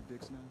 private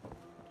dicks now?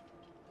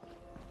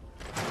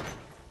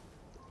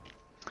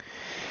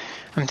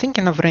 I'm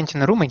thinking of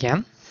renting a room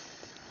again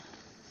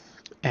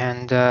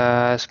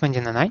and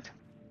spending the night.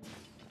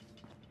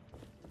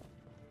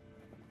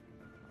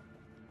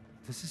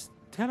 This is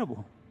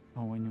terrible.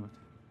 Oh, I knew it.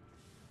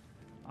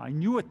 I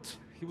knew it.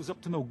 He was up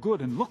to no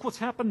good, and look what's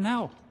happened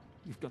now.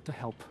 You've got to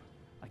help.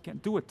 I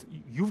can't do it.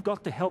 You've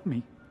got to help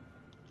me.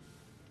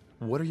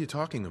 What are you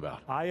talking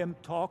about? I am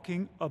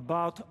talking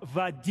about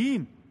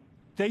Vadim.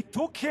 They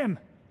took him.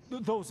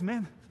 Those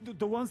men,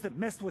 the ones that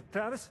messed with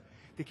Travis,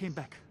 they came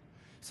back.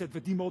 Said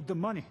Vadim owed them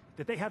money,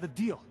 that they had a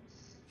deal.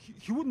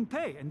 He wouldn't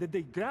pay, and that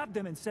they grabbed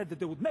him and said that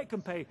they would make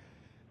him pay.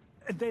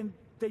 And then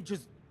they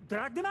just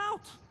dragged him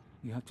out.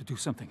 You have to do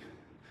something.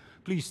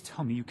 Please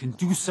tell me you can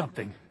do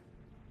something.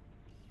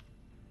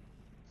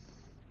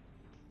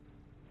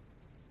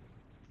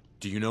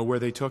 Do you know where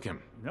they took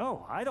him?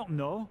 No, I don't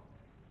know.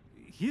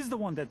 He's the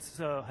one that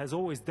has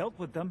always dealt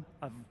with them.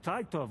 I've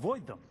tried to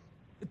avoid them.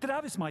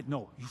 Travis might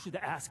know. You should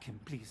ask him,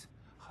 please.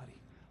 Hurry.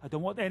 I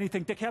don't want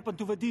anything to happen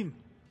to Vadim.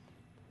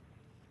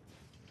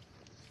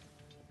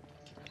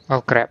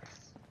 Well, crap.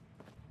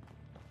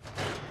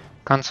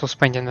 Cancel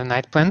spending the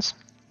night plans.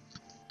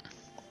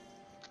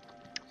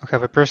 We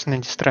have a person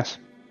in distress.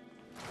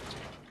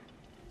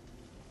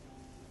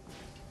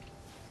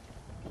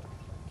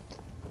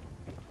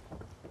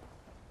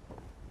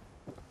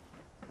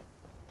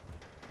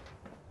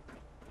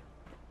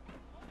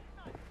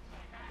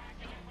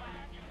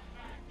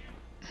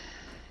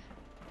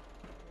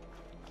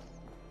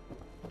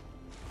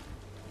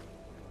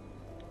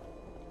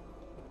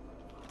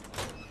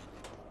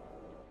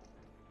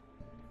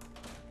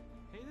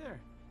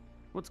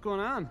 What's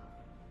going on?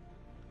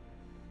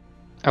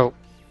 Oh.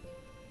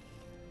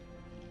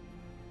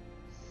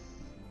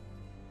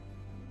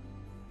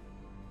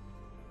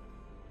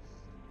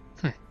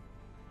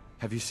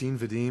 Have you seen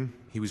Vadim?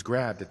 He was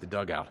grabbed at the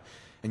dugout,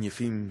 and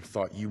Yefim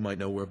thought you might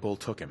know where Bull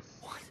took him.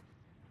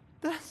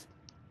 What?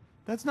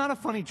 That's not a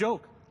funny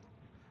joke.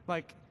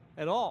 Like,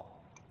 at all.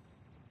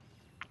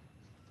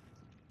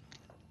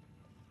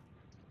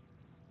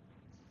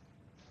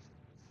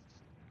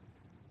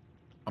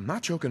 I'm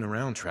not joking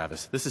around,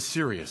 Travis. This is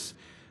serious.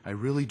 I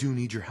really do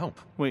need your help.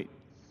 Wait.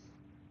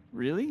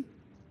 Really?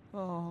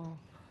 Oh.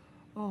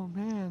 Oh,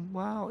 man.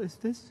 Wow. Is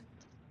this...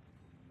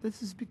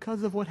 This is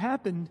because of what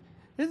happened,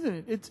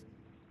 isn't it?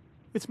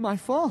 It's my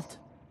fault.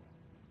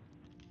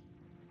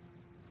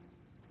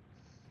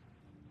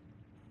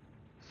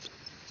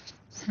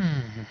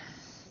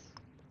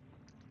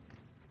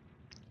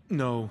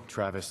 No,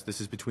 Travis. This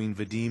is between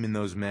Vadim and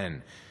those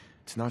men.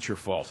 It's not your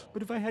fault.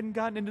 But if I hadn't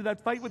gotten into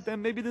that fight with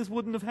them, maybe this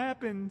wouldn't have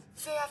happened.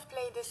 They have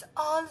played us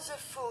all the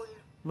fool.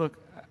 Look,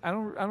 I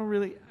don't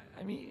really...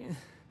 I mean...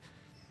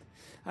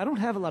 I don't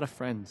have a lot of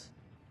friends.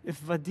 If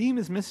Vadim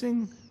is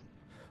missing,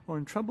 or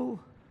in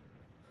trouble,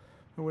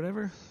 or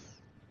whatever,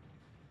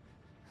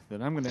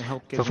 then I'm gonna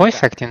help get The him voice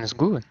back. acting is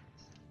good.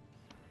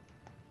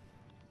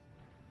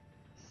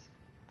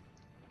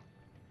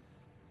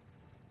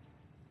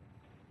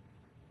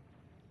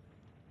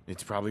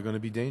 It's probably going to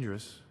be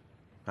dangerous.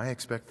 I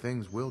expect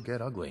things will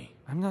get ugly.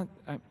 I'm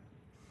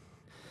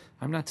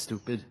not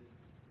stupid.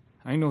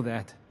 I know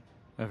that.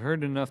 I've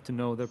heard enough to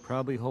know they're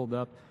probably holed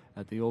up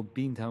at the old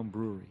Beantown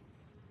Brewery.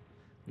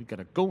 We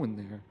gotta go in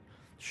there,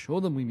 show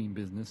them we mean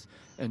business,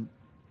 and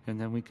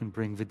then we can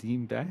bring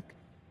Vadim back,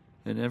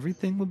 and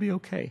everything will be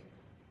okay.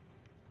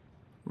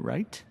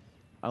 Right?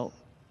 I'll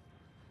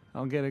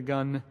get a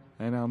gun,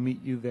 and I'll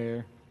meet you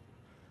there.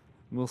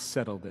 We'll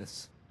settle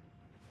this.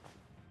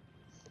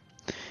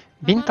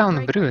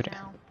 Beantown Brewery.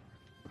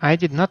 I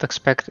did not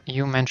expect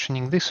you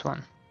mentioning this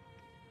one.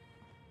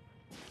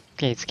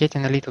 Okay, it's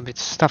getting a little bit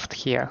stuffed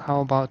here.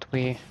 How about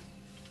we...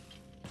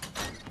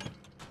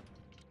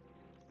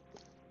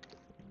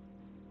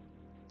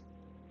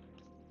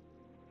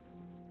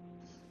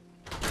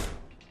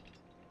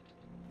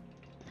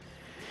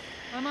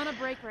 I'm on a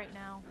break right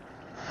now.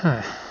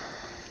 Huh.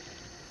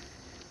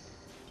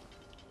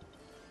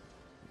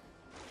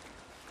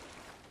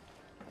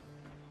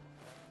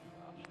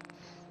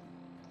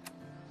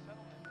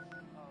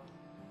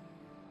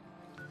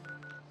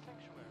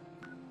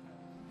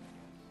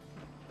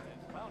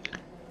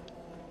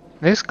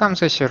 This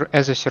comes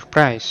as a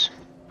surprise.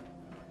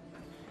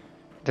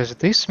 Does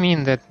this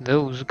mean that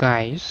those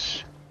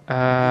guys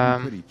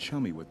Pretty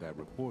chummy with that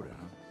reporter,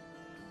 huh?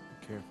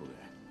 Be careful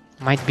there.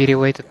 might be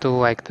related to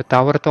like the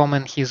Tower Tom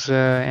and his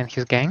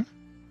gang?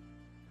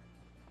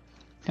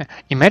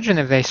 Imagine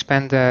if they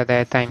spend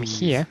their time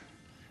here.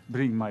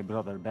 Bring my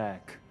brother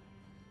back.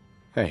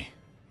 Hey,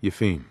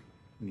 Yefim.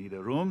 Need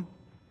a room?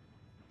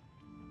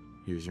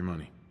 Here's your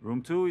money.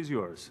 Room 2 is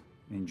yours.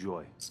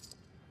 Enjoy.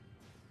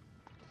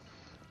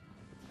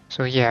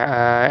 So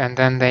yeah, and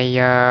then they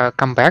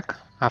come back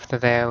after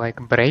their like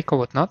break or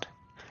whatnot,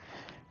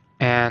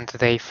 and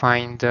they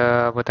find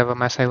whatever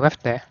mess I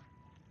left there.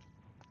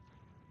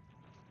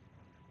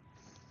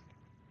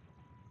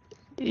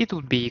 It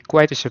would be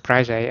quite a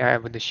surprise, I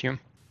would assume.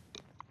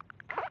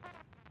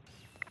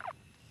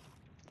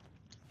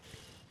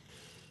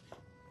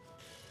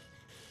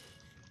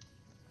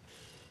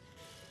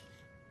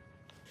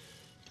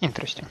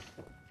 Interesting.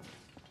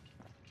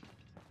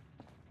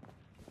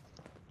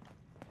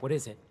 What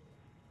is it?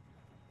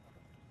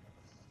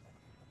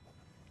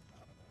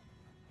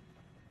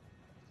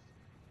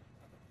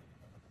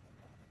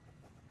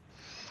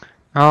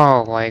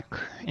 Oh, like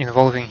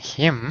involving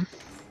him.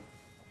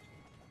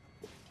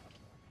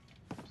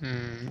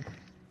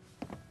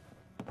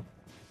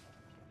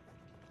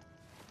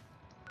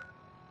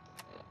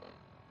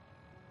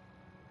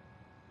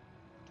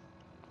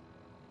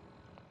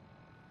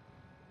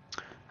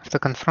 After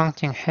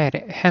confronting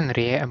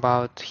Henry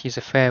about his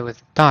affair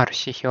with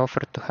Darcy, he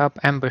offered to help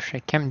ambush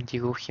a chem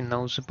deal he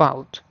knows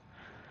about.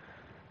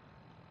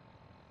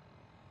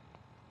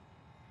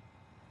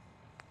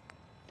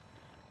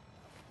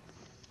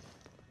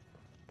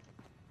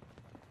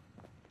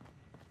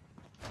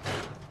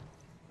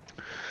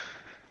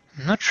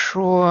 Not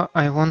sure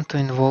I want to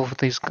involve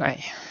this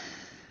guy.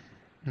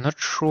 Not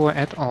sure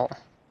at all.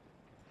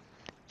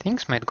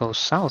 Things might go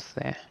south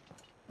there.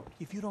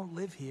 If you don't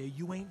live here,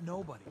 you ain't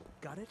nobody.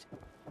 Got it?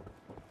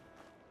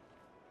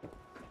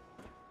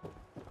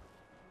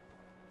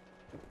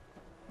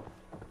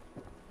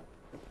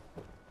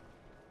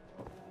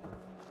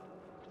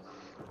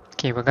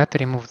 Okay, we got to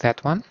remove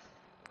that one.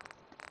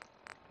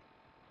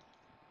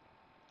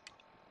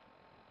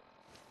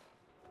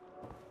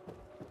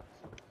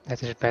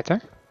 That is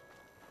better.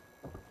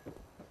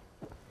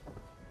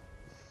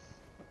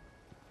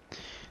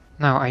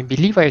 Now, I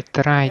believe I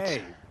tried...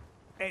 Hey,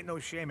 ain't no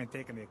shame in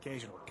taking the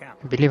occasional count.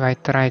 I believe I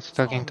tried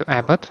talking to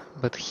Abbott,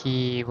 but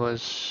he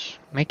was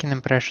making an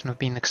impression of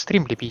being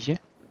extremely busy.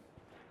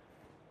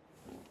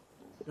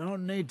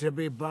 Don't need to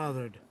be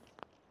bothered.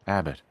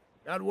 Abbott.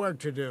 Got work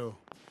to do.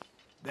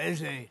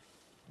 Busy.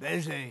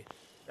 Busy.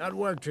 Got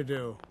work to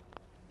do.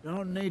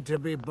 Don't need to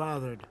be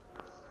bothered.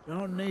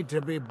 Don't need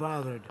to be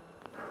bothered.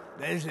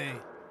 Busy.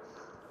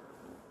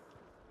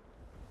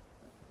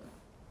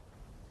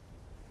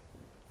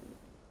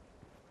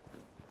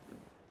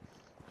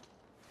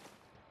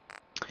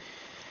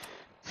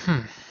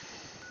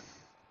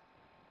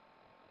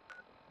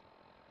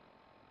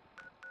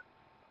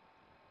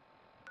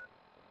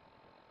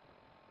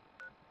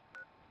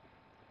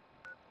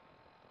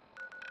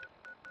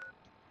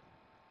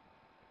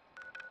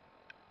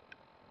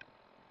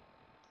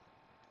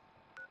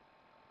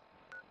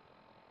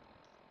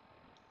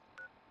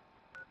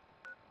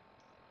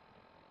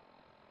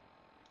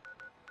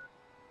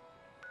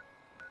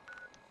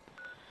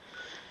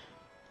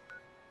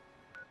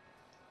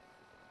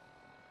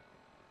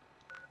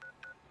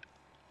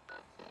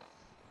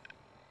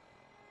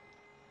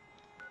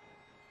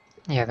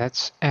 Yeah,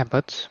 that's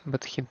Abbott,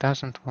 but he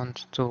doesn't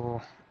want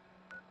to...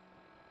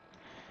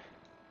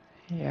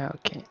 Yeah,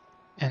 okay.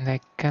 And I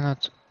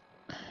cannot...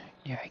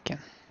 Yeah, I can.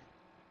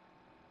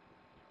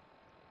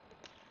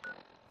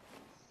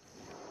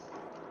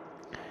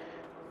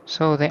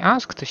 So they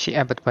asked to see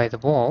Abbott by the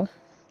wall,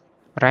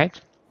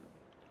 right?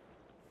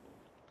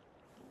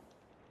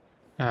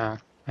 Oh,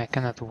 I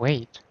cannot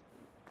wait.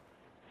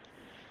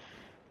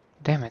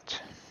 Damn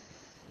it.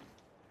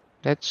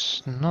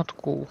 That's not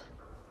cool.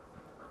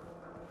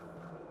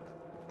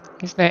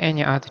 Is there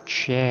any other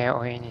chair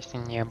or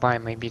anything nearby?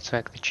 Maybe it's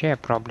like the chair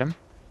problem.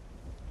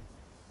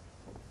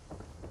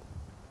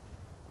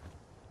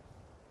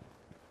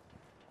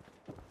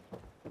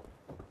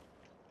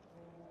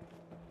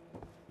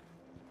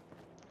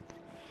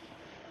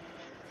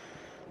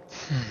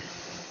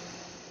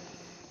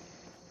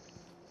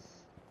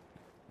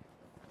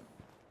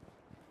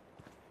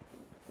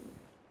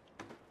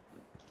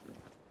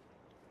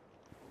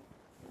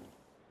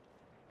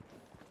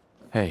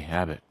 Hey,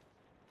 Abbott.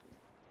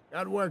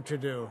 Got work to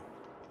do.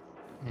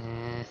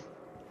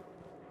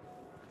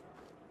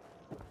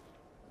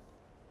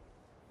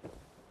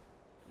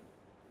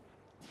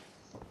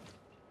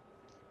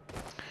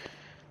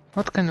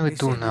 What can we They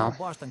do say now? the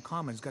Boston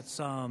Commons got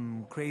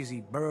some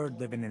crazy bird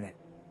living in it.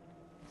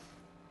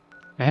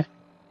 Eh?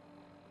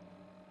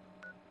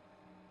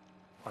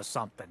 Or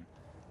something.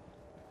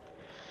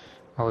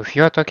 Oh, if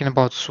you are talking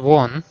about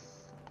Swan,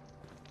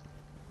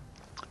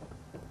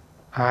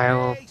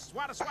 I'll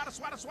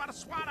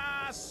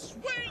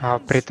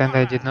pretend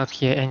I did not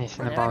hear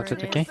anything about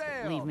it, okay?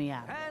 Leave me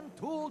out.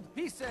 Hand-tooled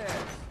pieces.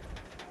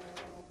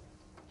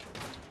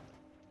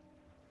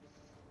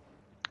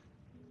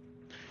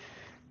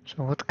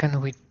 So what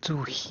can we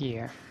do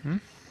here?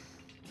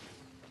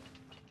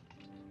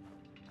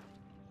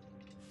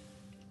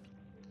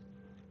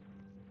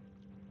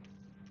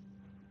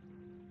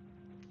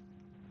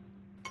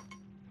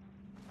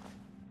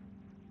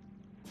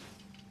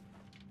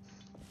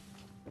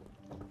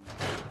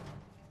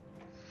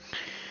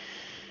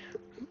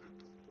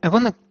 I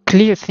wanna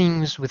clear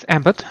things with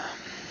Abbott,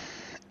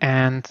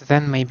 and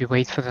then maybe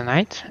wait for the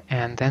night,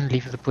 and then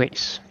leave the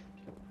place.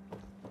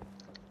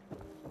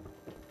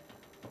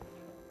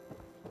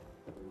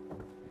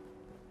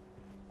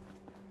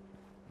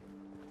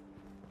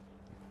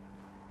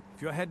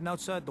 If you're heading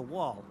outside the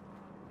wall,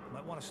 you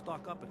might want to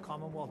stock up at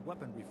Commonwealth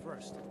weaponry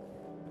first.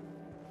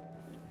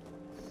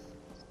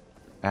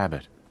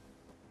 Abbott.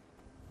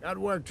 Got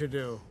work to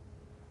do.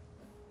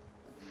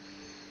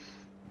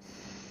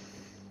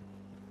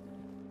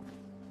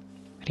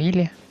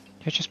 Really?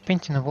 You're just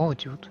painting a wall,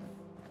 dude.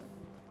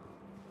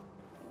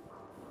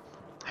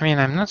 I mean,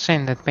 I'm not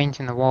saying that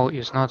painting a wall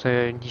is not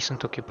a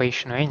decent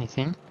occupation or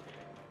anything.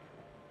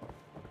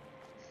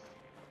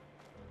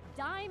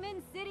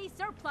 Diamond City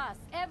surplus.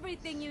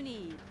 Everything you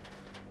need.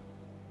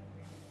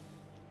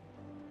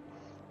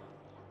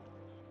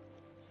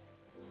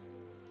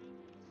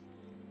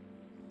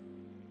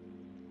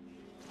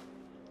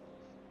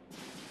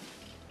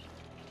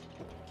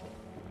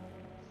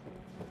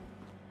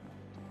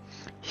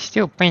 He's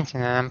still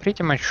painting, and I'm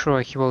pretty much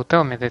sure he will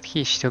tell me that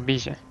he's still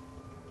busy.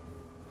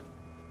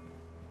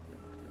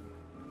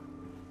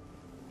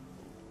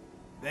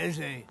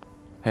 Busy.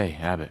 Hey,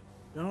 Abbott.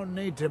 Don't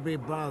need to be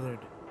bothered.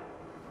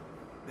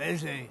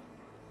 Busy.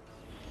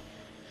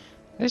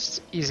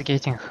 This is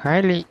getting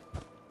highly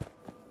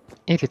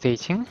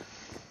irritating.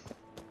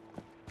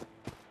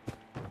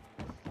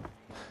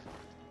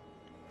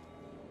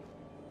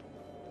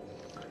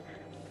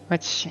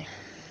 Let's see.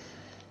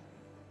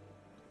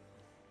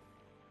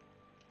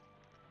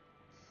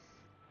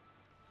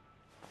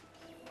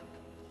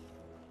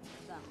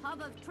 The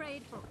hub of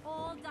trade for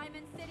all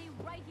Diamond City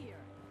right here.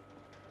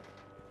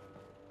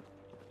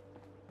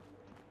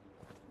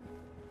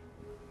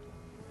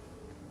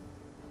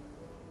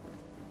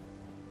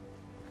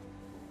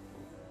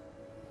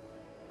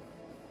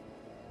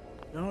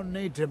 Don't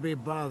need to be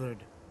bothered.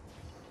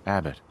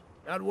 Abbott.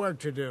 Got work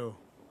to do.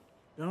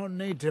 Don't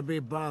need to be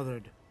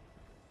bothered.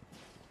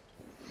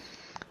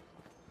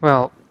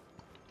 Well,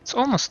 it's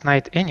almost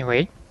night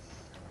anyway,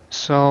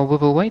 So we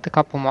will wait a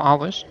couple more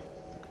hours,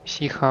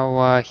 see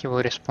how he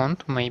will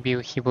respond.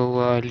 Maybe he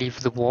will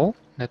leave the wall.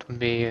 That would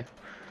be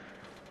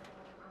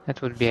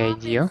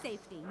ideal.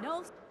 Safety.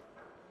 No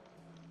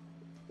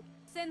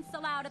synths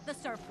allowed at the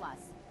surplus.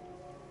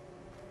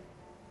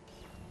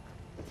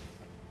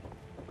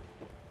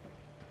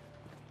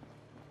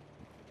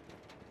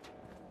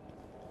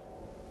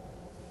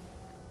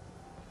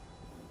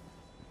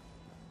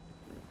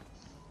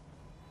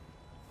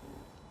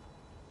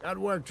 Got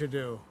work to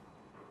do.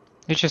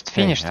 You just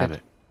finished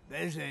it.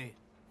 Busy.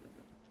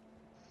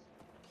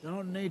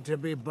 Don't need to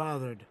be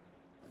bothered.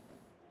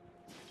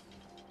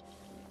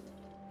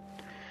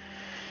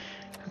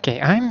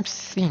 Okay, I'm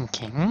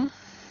thinking.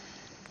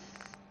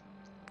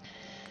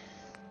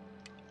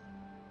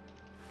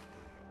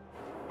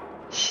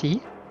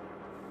 See?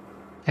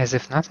 As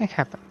if nothing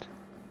happened.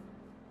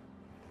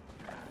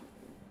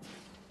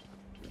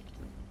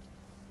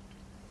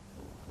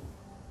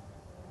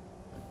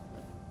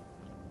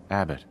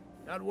 Abbott.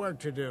 Got work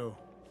to do.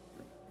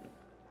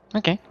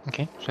 Okay,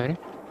 sorry.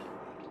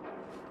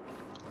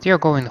 You're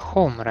going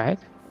home, right?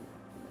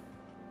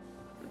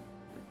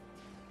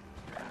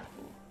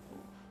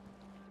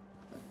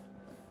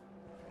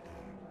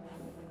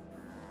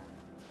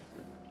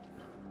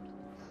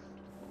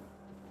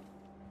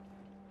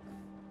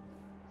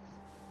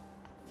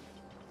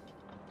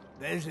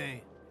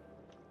 Busy.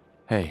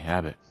 Hey,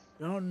 Abbott.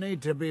 Don't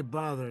need to be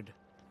bothered.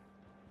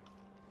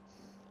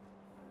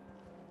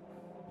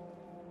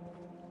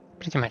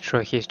 Pretty much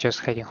sure he's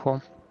just heading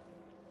home.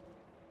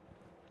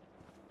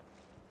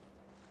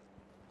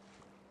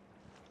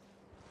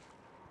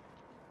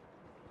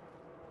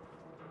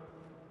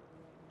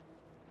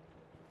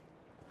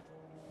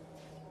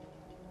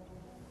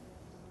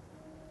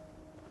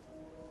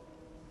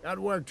 Got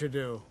work to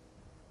do.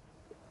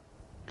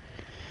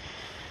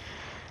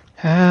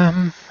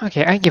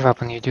 Okay, I give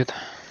up on you, dude.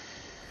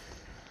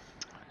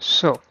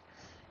 So.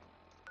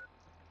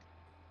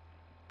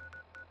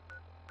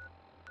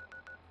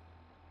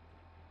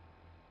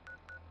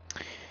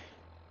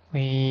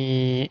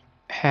 We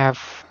have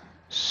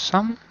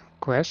some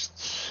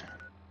quests.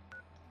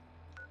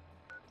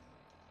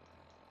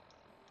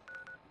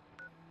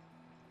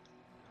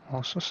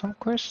 Also some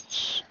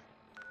quests.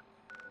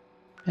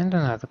 And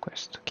another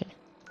quest, okay.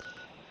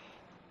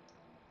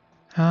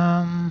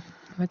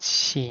 Let's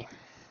see.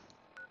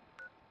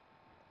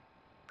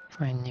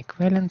 Find Nick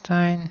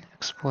Valentine,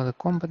 explore the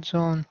combat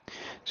zone.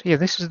 So yeah,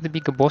 this is the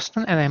bigger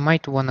Boston, and I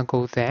might want to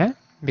go there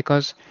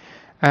because,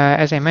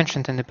 as I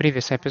mentioned in the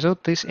previous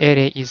episode, this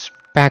area is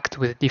packed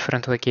with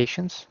different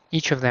locations.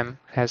 Each of them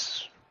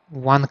has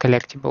one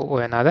collectible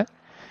or another,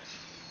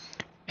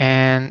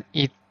 and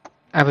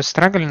I was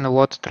struggling a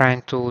lot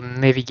trying to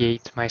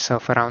navigate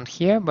myself around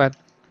here, but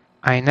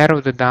I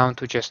narrowed it down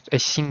to just a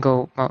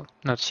single, well,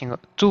 not single,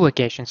 two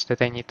locations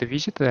that I need to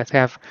visit that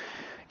have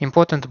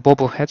important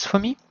bobbleheads for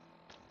me.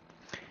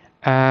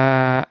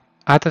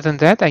 Other than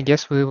that, I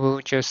guess we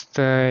will just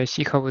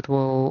see how it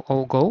will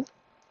all go.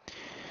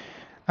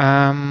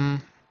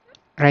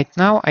 Right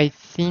now, I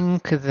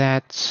think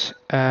that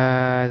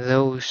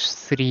those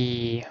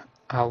three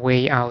are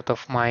way out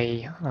of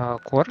my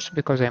course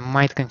because I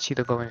might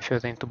consider going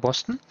further into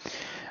Boston.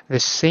 The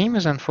same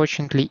as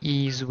unfortunately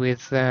is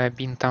with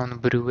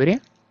Beantown Brewery.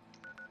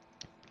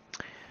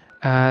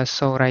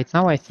 So right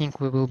now I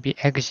think we will be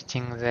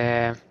exiting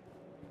the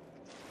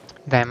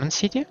Diamond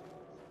City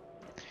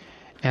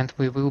and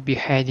we will be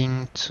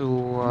heading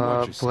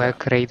to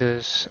Black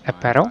Raiders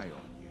Apparel.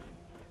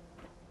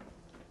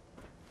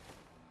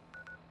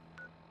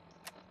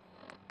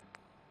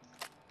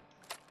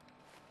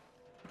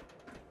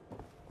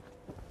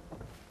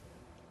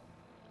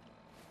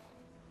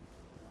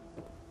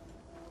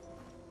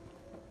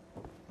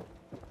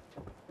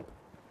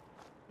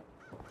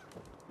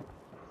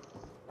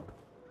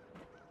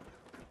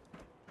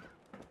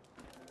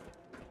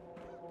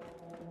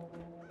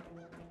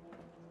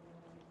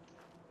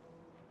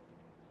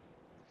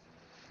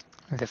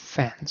 The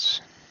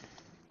fence.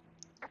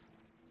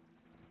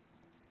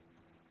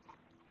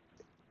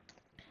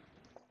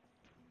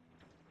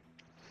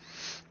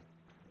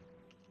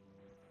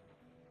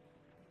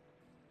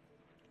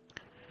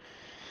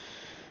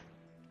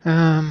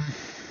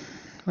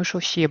 We shall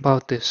see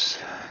about this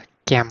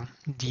cam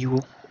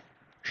deal,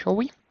 shall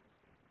we?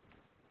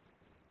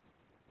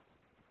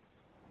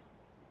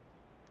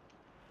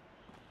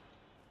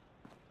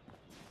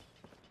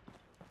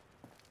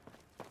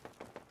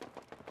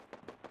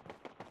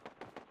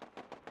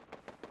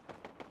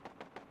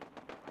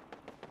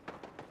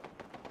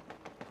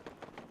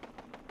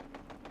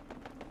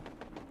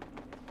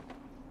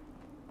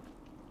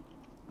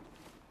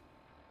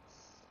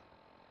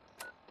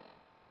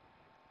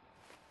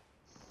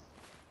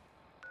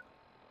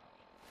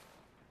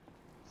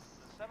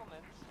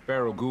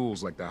 Feral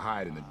ghouls like to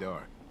hide in the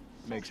dark.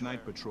 Makes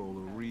night patrol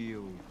a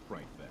real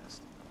fright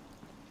fest.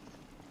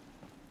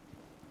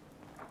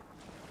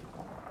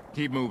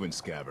 Keep moving,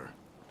 Scabber.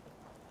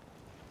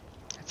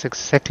 That's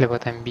exactly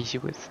what I'm busy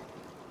with.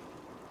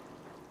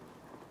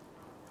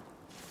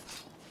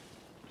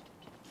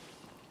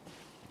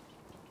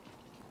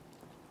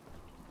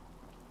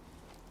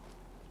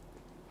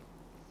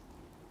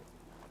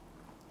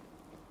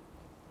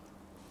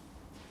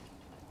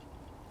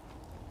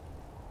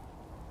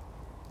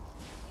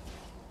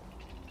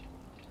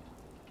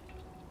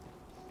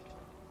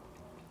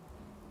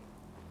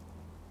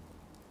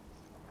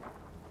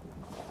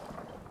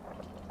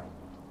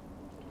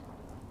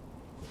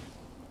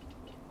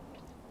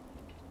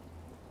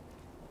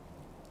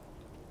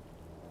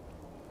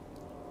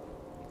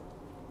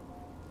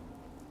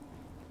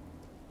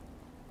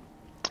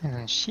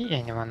 doesn't see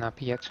anyone up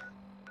yet.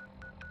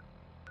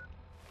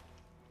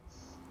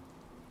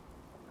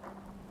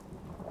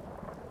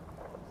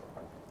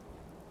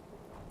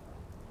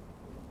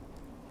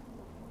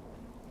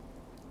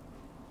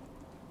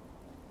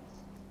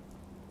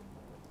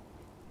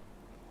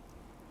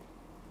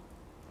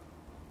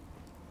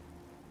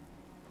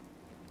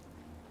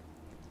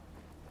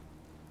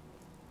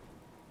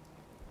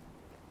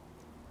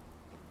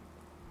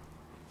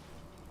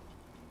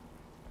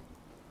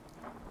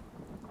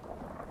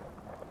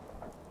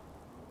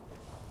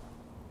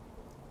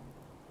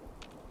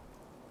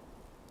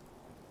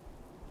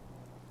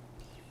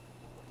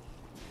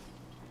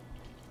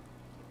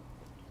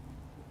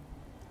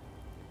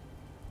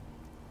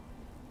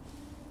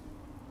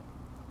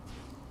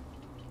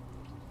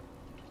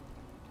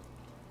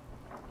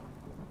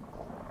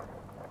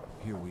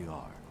 Here we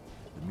are.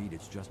 The meet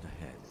is just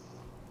ahead.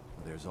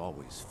 There's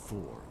always 4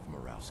 of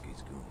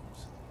Murawski's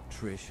goons.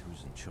 Trish,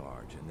 who's in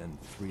charge, and then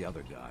 3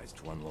 other guys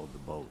to unload the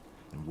boat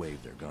and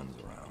wave their guns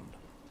around.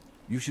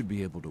 You should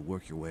be able to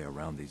work your way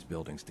around these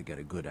buildings to get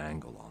a good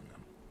angle on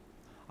them.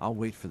 I'll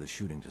wait for the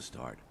shooting to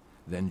start,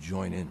 then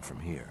join in from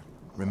here.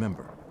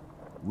 Remember,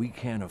 we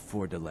can't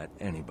afford to let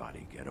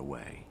anybody get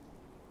away.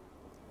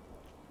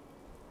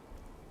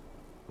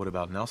 What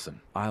about Nelson?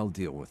 I'll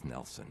deal with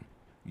Nelson.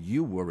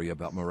 You worry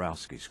about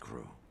Murawski's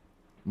crew.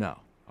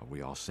 Now, are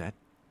we all set?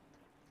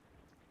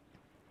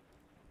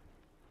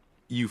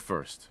 You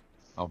first.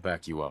 I'll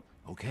back you up.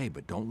 Okay,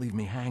 but don't leave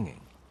me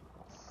hanging.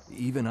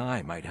 Even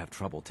I might have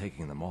trouble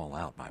taking them all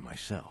out by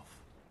myself.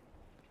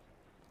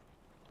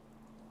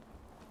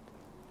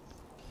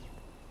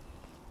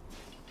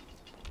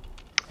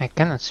 I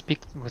cannot speak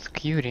with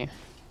Curie.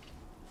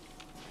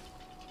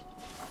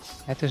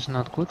 That is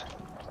not good.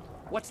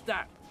 What's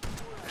that?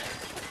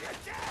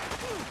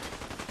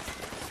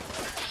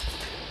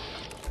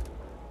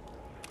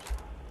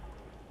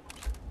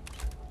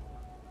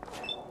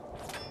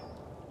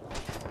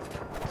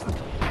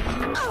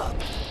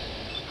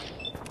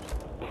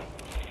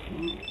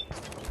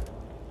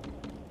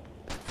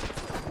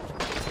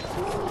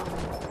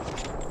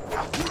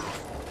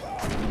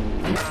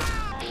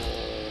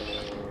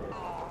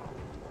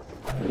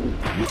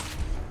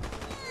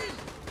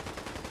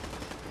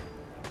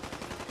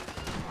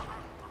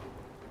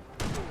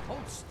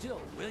 Hold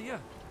still, will ya?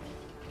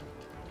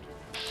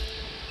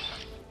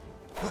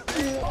 I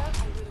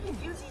will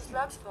review these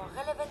logs for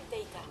relevant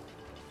data.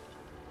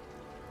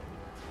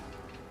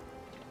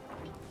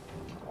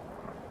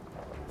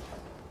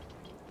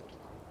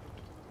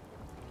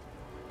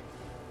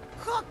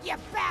 Cooke, you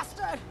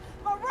bastard!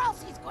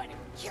 Morosi's going to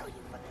kill you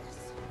for this.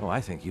 Oh,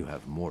 I think you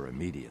have more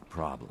immediate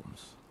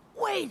problems.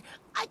 Wait,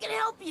 I can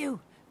help you.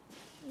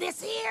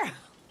 This here,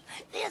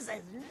 this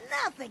is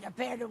nothing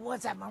compared to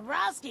what's at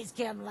Murawski's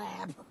chem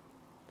lab.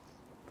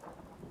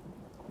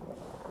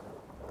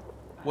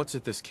 What's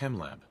at this chem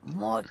lab?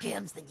 More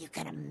chems than you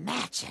can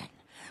imagine.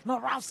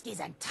 Murawski's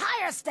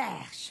entire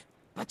stash.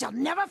 But you'll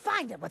never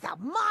find it without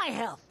my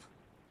help.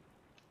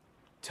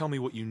 Tell me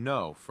what you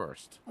know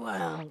first.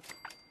 Well,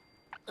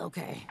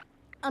 okay.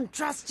 I'm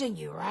trusting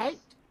you, right?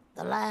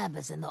 The lab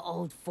is in the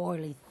old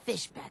Forley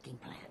fish packing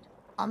plant,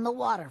 on the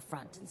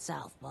waterfront in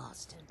South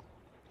Boston.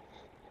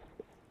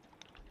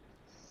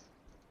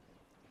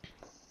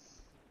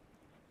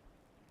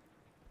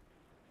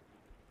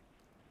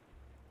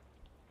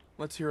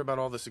 Let's hear about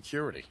all the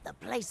security. The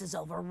place is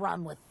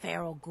overrun with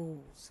feral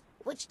ghouls,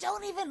 which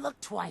don't even look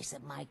twice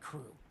at my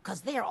crew,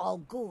 'cause they're all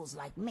ghouls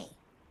like me.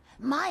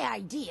 My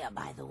idea,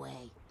 by the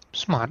way.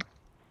 Smart.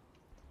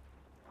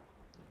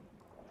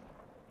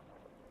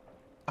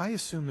 I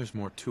assume there's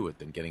more to it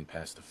than getting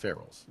past the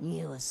ferals.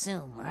 You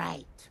assume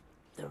right.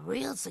 The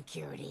real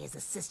security is a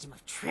system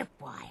of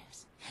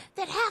tripwires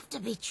that have to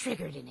be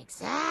triggered in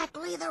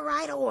exactly the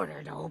right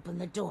order to open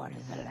the door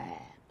to the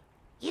lab.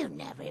 You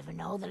never even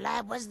know the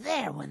lab was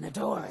there when the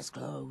door is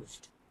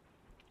closed.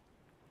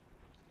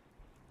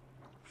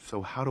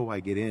 So how do I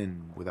get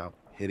in without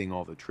hitting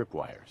all the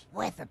tripwires?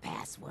 With a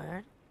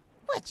password,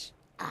 which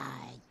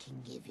I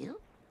can give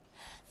you.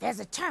 There's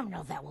a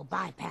terminal that will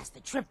bypass the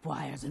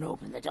tripwires and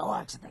open the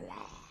door to the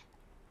lab.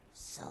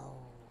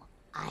 So,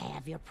 I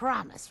have your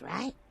promise,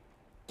 right?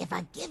 If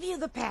I give you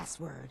the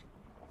password,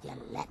 you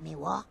let me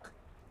walk?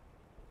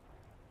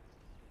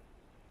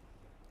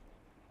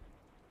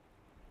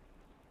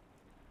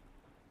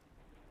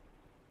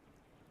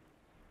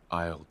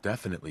 I'll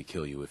definitely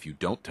kill you if you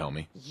don't tell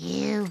me.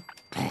 You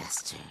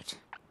bastard.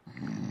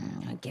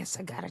 I guess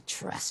I gotta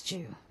trust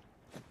you.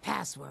 The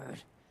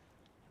password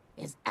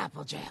is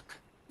Applejack.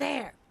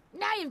 There!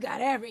 Now you've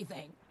got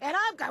everything, and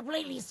I'm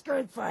completely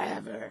screwed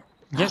forever.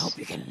 Yes. I hope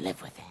you can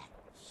live with that.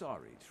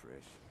 Sorry,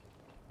 Trish.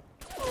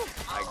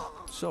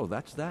 So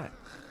that's that.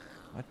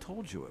 I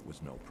told you it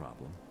was no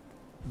problem.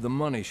 The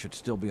money should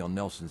still be on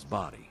Nelson's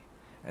body.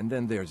 And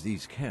then there's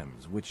these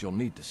chems, which you'll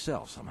need to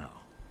sell somehow.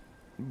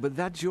 But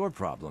that's your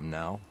problem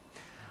now.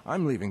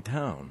 I'm leaving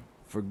town,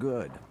 for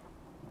good.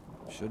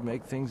 Should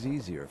make things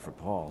easier for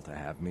Paul to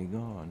have me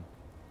gone.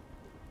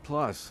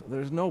 Plus,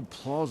 there's no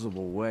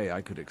plausible way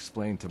I could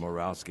explain to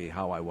Murawski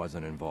how I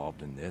wasn't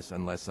involved in this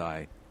unless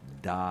I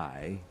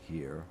die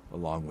here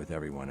along with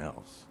everyone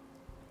else.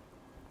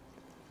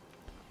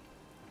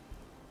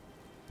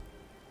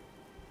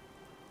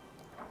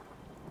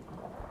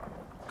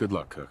 Good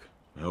luck, Cooke.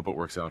 I hope it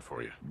works out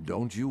for you.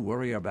 Don't you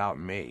worry about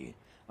me.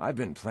 I've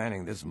been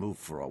planning this move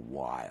for a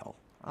while.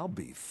 I'll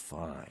be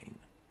fine.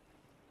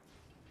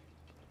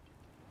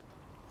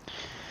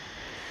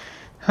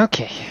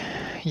 Okay,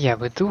 yeah,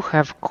 we do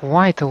have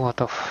quite a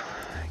lot of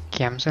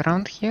chems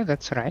around here,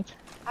 that's right.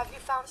 Have you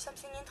found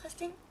something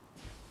interesting?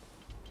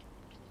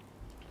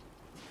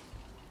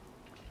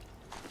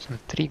 Some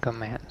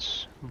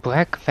triggermans,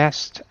 black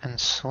vest and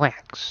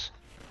slacks.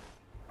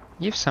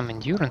 Give some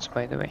endurance,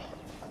 by the way.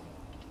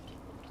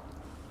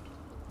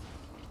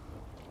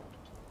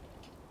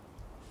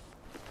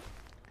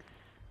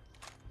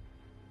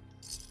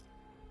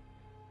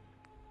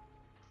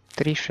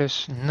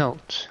 Tricia's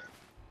note.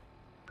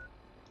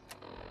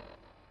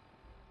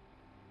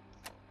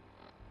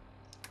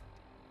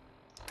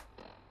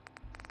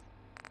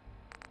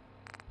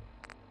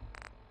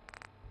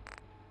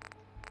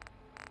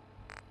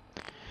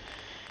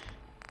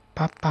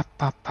 Pa pa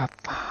pa pa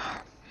pa.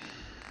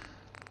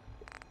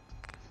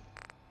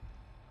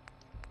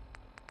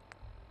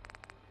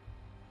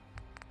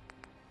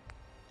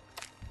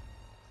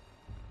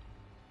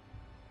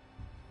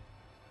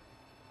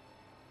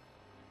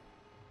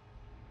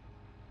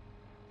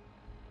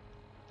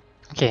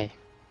 Okay,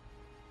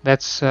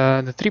 that's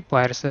the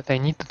tripwires that I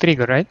need to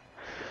trigger, right?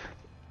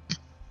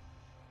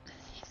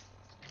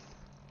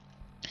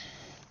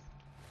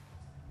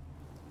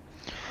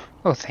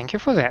 Oh, thank you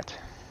for that.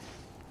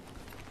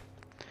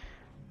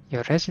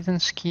 Your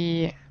residence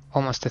key,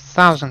 almost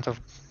 1,000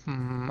 of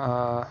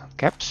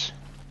caps.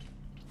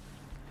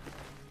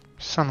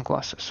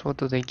 Sunglasses, what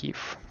do they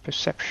give?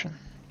 Perception.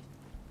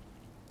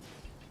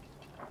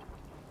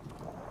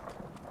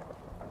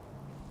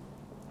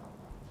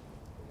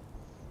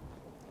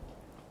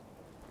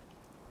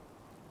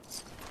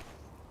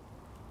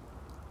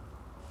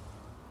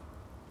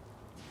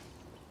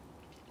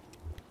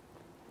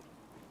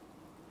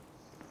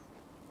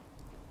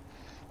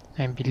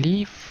 I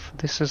believe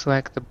this is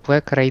like the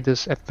Black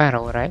Raiders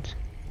apparel, right?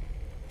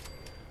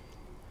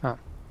 Oh,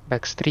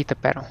 Backstreet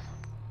apparel.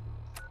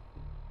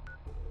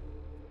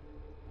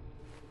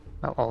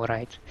 Well,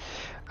 alright.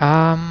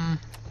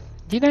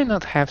 Did I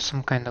not have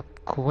some kind of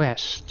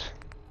quest?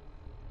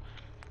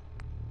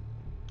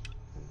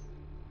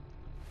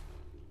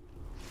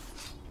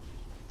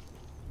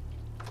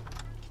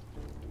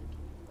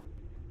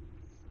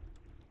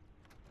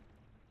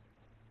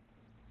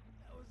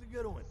 That was a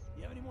good one.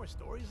 You have any more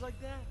stories like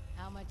that?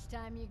 How much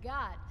time you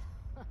got?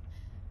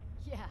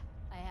 Yeah,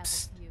 I have a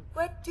few.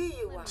 What do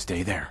you want?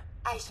 Stay there.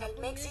 I shall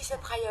make this a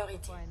priority.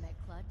 Before I met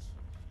Clutch,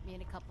 me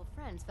and a couple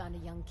friends found a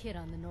young kid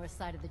on the north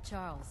side of the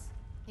Charles.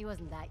 He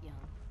wasn't that young,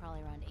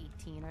 probably around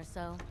 18 or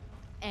so.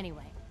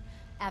 Anyway,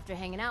 after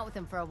hanging out with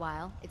him for a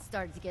while, it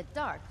started to get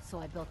dark, so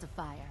I built a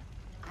fire.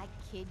 I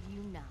kid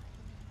you not.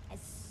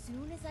 As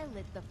soon as I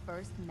lit the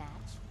first match,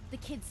 the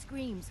kid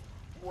screams,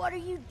 "What are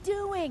you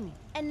doing?"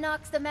 and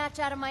knocks the match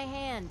out of my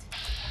hand.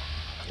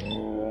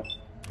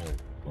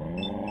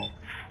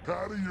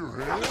 Out of your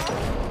head?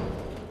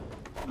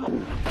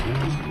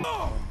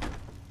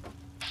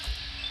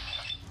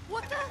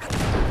 What the?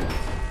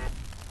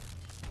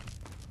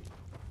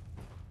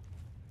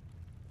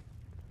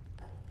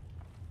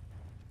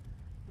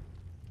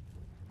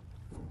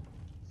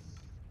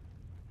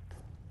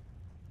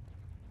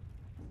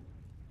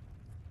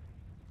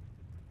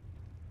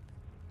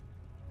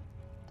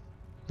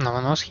 No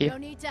one was No here.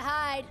 need to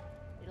hide.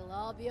 It'll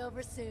all be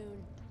over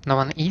soon. No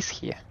one is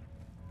here.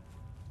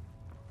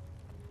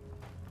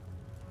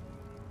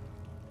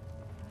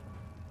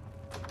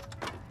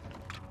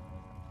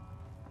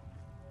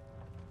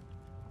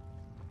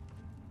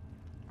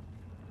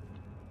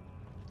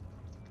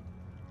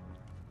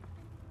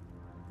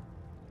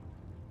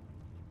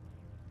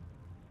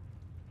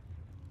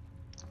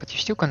 But you're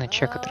still gonna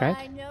check it, I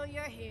right? know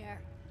you're here.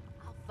 But you're still gonna check it, right? I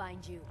know you're here. I'll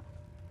find you.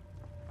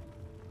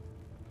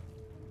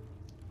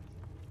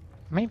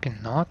 Maybe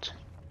not.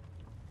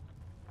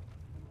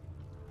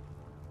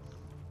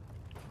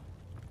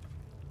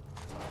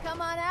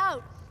 Come on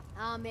out.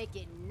 I'll make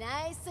it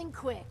nice and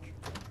quick.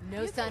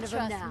 No sign of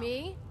him now.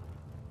 Me?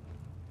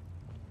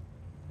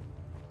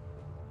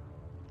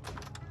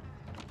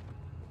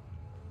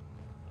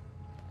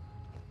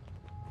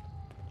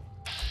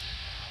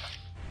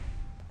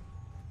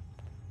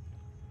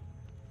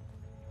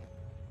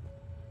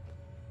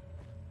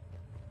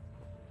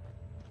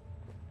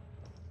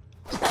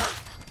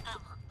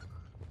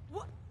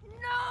 What?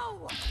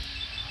 No!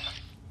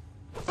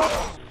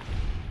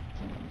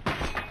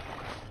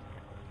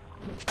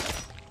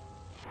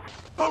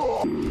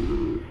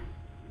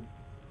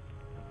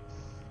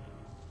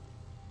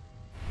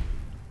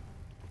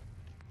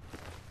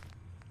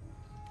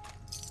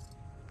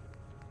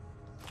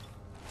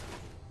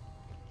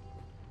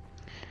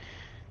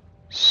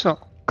 So,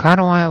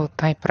 Carlisle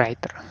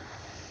typewriter.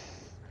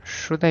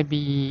 Should I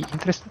be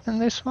interested in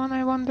this one,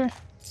 I wonder?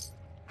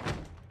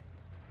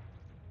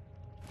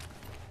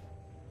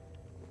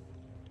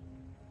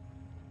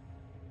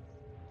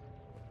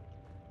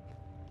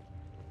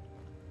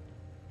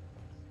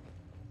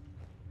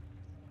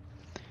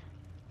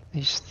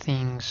 These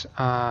things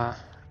are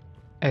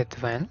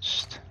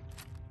advanced.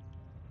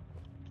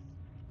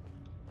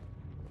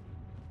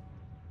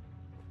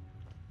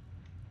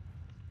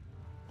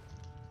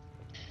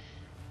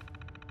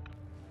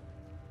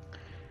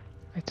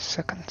 Wait a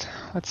second,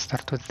 let's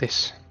start with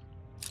this.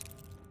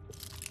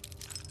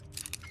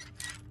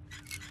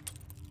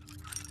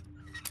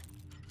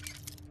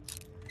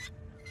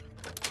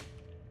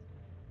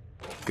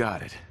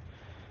 Got it.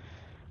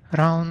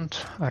 Round,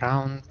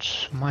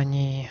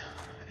 money,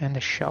 and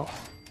a shell.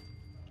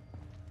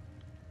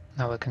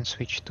 Now we can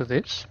switch to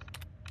this.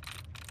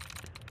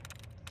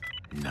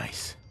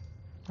 Nice.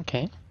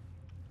 Okay.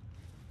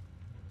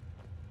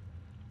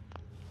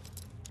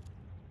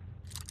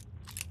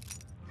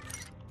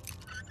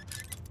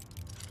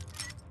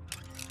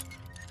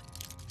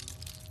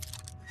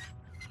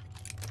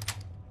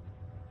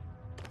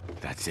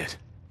 That's it.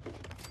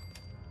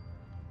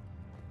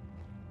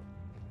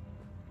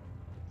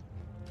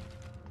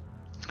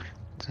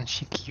 Then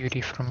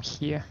security from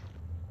here.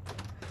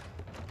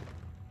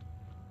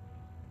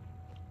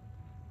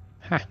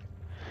 Huh.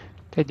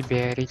 Teddy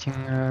bear reading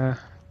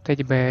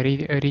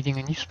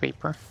a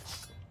newspaper.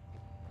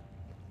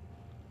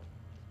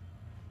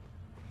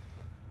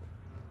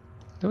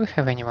 Do we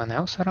have anyone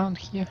else around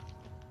here?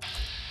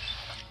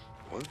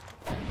 What?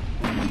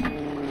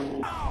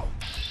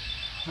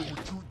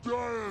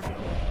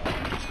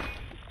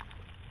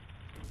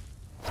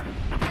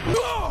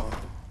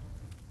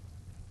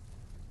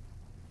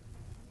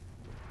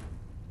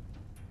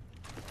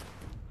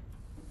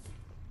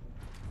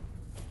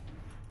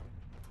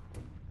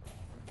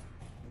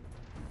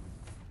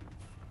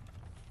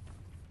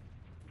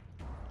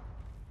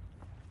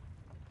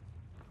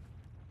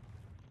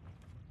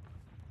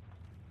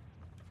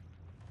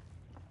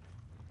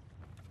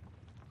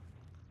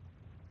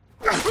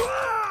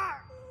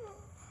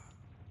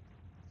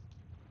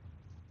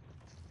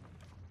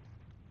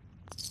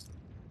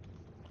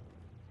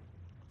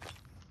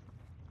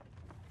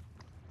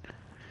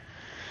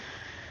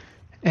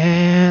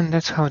 And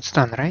that's how it's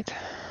done, right?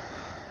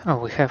 Oh,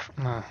 we have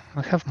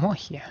more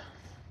here.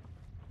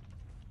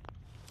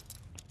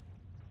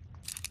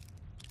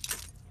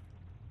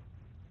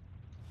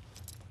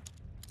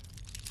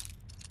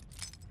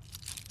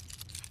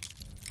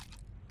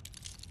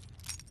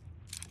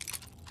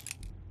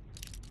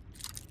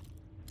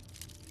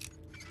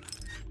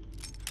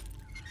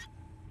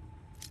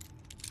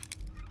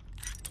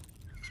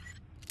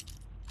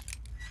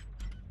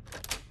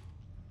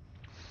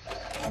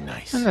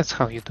 Nice. And that's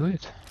how you do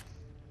it.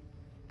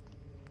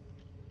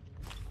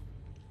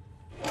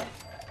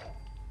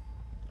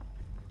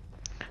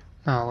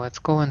 Now let's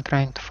go and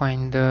try to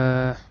find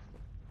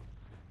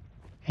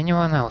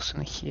anyone else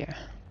in here.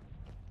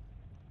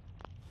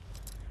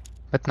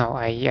 But no,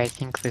 I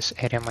think this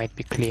area might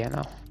be clear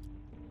now.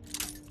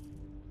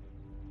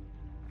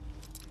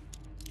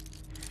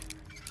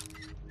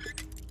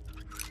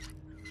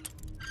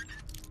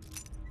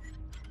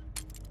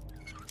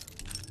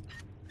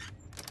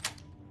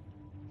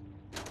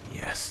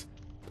 Yes.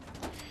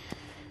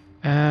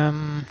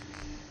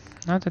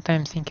 Now that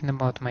I'm thinking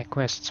about my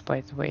quests,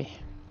 by the way.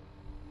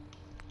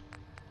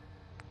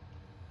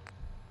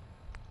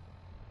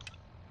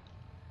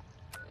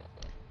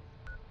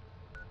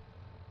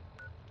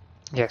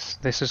 Yes,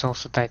 this is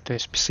also tied to a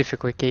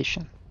specific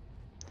location.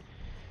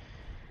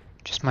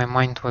 Just my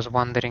mind was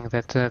wondering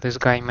that this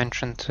guy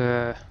mentioned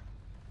a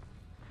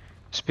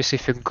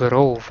specific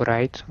grove,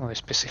 right? Or a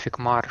specific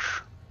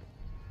marsh.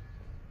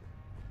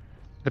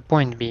 The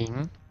point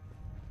being,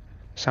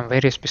 some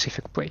very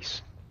specific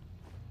place.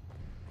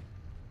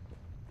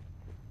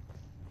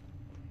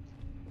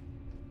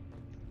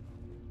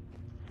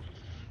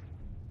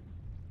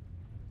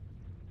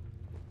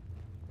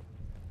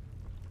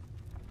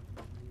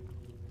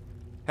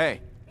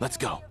 Hey, let's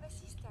go.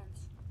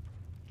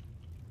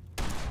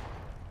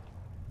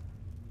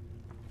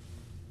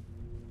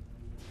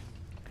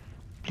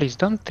 Please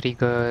don't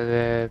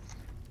trigger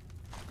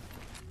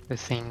the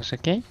things,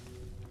 okay?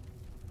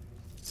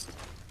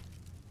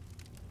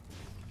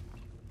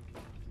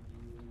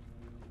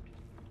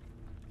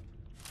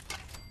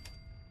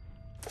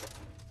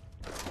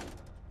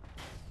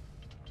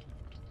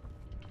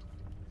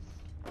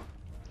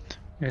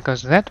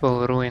 Because that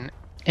will ruin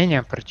any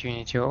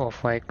opportunity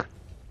of, like,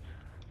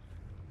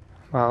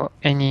 well,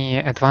 any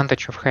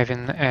advantage of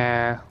having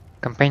a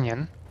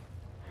companion.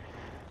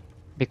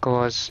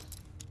 Because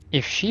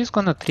if she's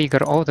gonna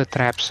trigger all the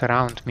traps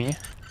around me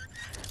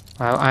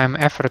while I'm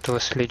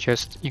effortlessly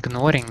just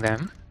ignoring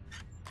them,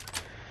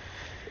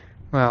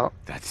 well,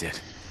 that's it.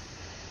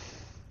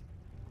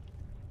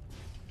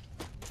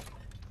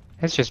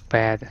 It's just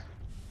bad.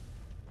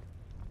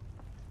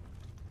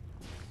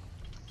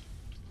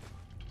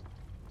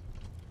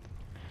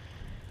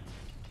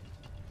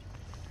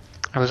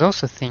 I was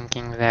also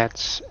thinking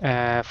that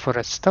for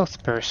a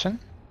stealth person,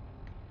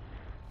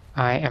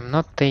 I'm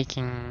not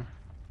carrying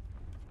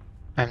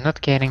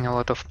a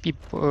lot of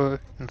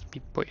not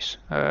peep boys,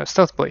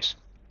 stealth boys.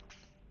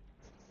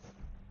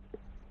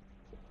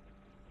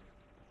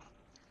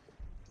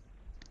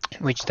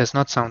 Which does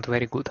not sound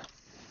very good.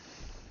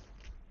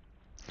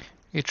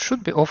 It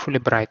should be awfully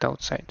bright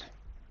outside.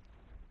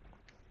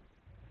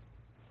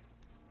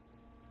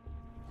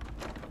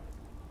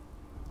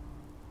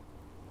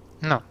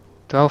 No,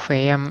 12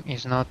 AM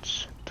is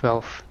not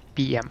 12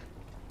 PM.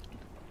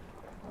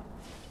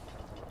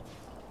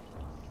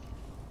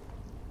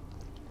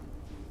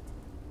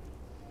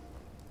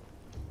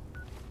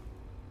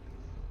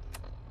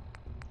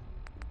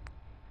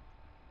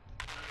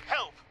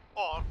 Help!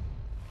 Or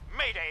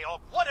Mayday, or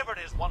whatever it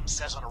is one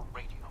says on a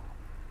radio.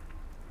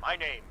 My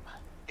name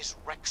is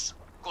Rex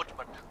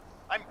Goodman.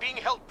 I'm being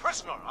held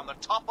prisoner on the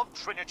top of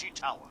Trinity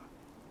Tower.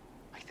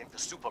 I think the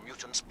super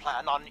mutants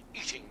plan on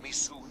eating me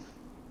soon.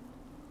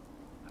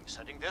 I'm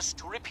setting this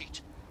to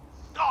repeat.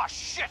 Ah,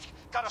 shit!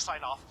 Gotta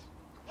sign off.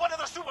 One of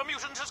the super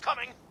mutants is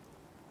coming!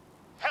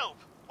 Help!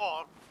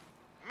 Or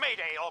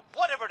Mayday, or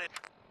whatever it is.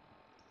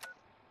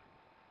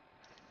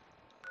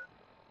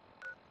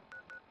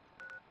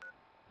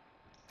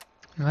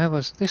 Where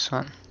was this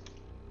one?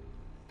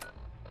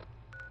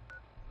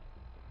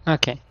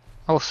 Okay,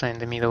 also in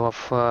the middle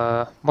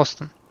of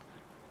Boston.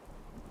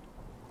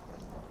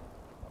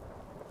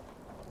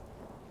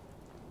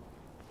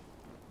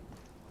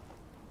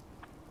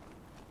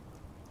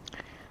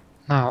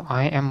 Now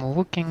I am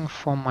looking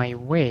for my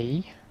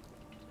way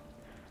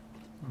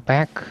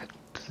back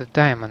to the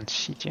Diamond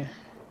City.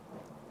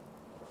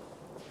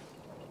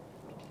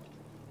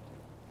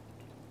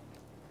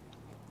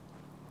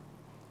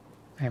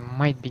 I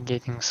might be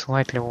getting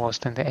slightly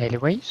lost in the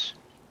alleyways,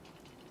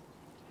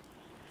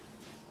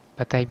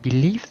 but I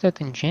believe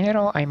that in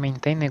general I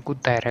maintain a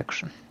good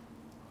direction.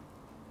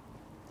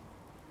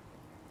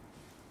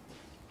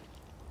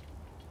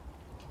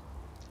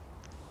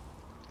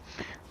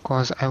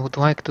 Because I would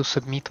like to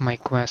submit my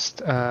quest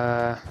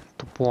to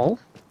Paul.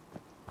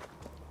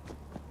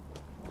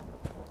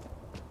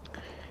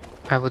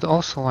 I would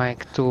also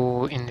like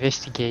to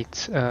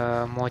investigate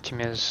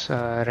Mortimer's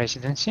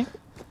residency.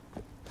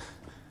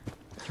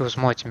 He was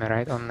Mortimer,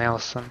 right? On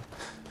Nelson.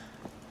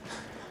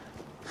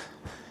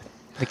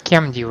 The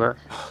chem dealer.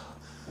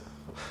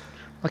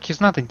 Like, he's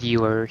not a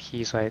dealer,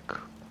 he's like...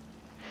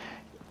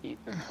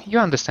 You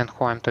understand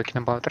who I'm talking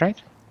about, right?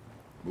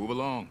 Move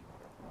along.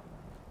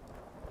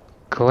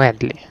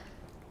 Gladly.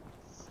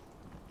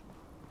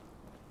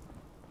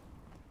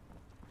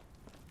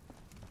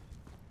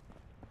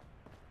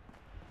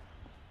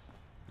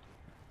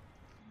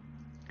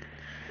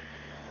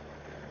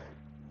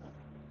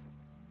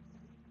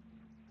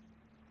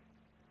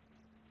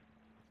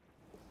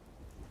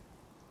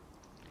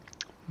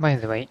 By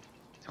the way,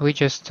 we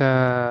just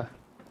got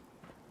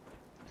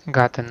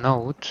a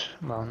note,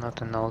 well,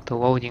 not a note, a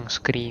loading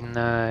screen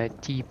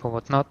tip or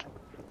whatnot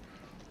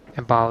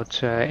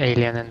about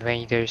alien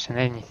invaders and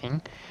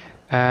anything.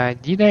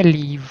 Did I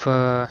leave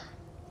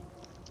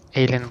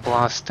Alien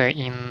Blaster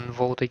in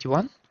Vault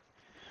 81?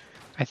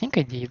 I think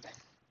I did.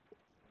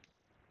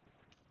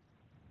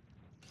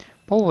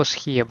 Paul was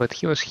here, but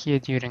he was here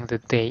during the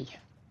day.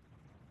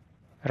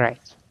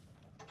 Right.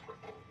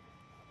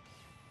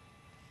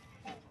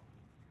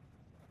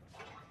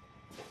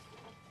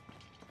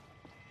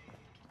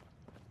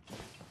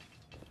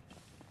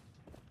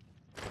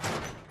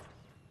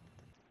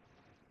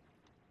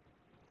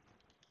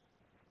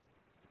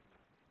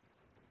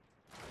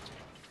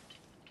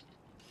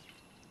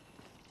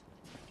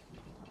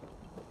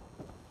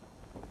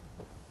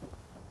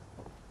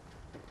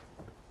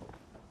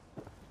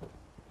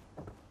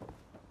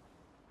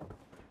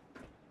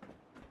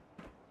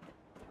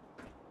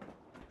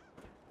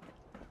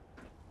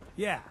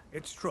 Yeah,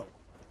 it's true.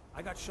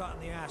 I got shot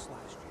in the ass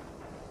last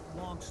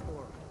year. Long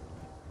story.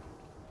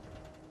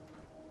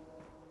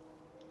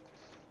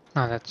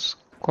 Ah, that's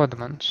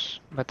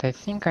Codman's, but I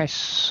think I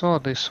saw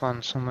this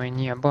one somewhere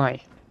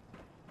nearby.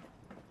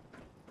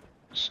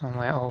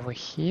 Somewhere over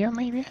here,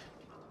 maybe?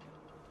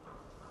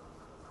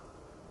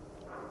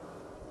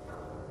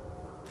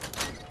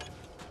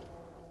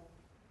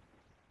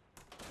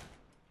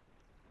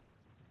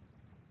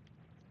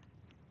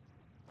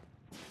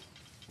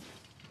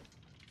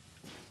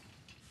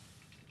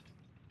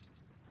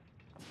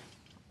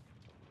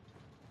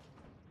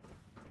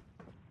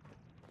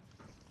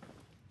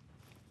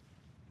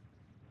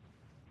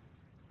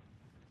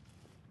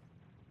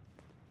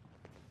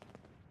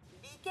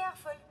 Be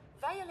careful.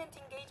 Violent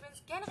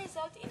engagements can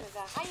result in a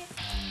variety.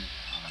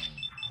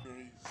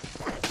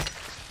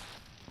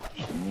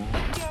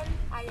 Girl,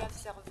 I have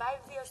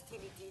survived the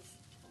hostilities.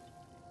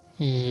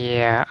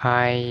 Yeah,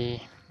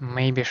 I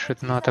maybe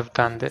should not have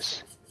done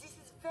this. This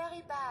is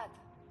very bad.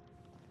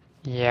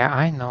 Yeah,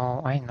 I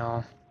know, I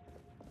know.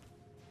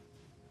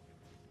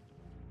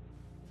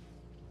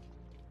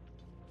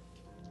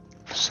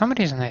 For some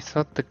reason I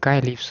thought the guy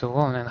leaves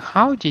alone, and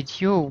how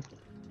did you...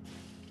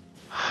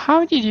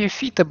 How did you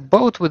fit a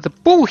boat with a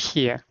pool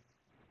here?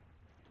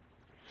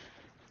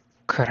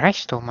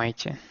 Christ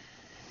almighty.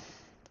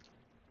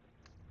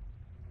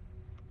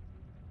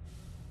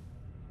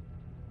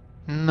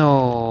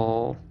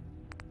 No.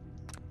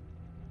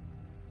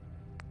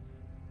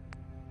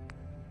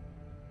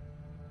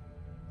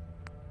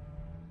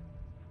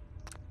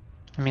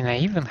 I mean, I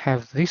even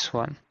have this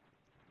one.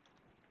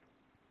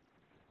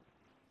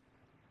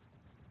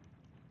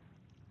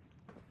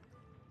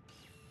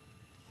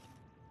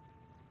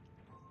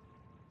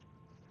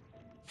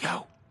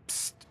 Yo,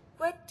 psst.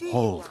 What do you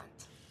Hold. want?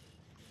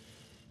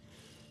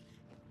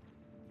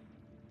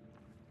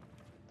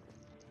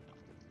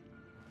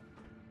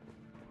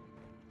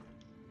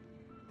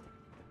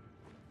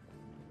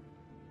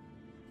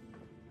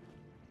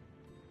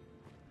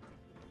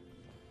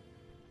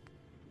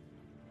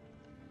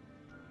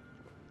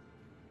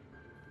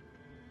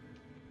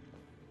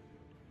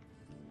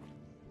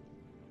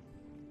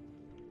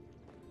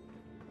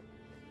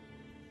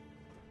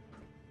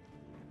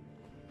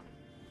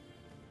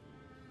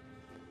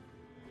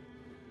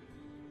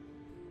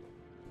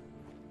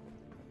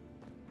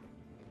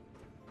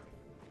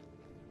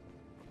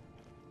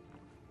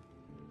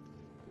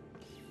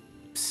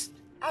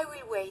 I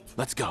will wait.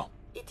 Let's go.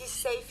 It is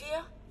safe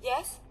here,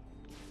 yes?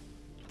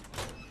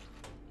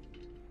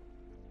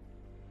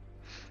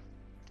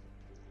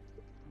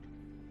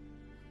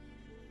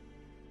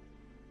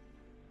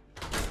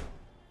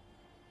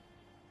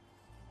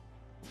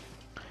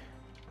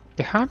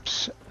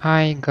 Perhaps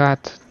I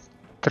got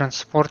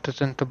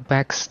transported into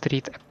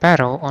Backstreet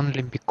Apparel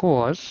only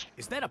because...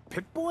 Is that a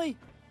Pip-Boy?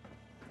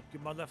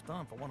 Give my left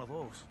arm for one of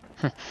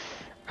those.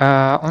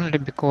 only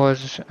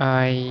because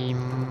I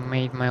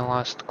made my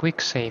last quick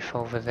save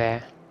over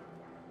there.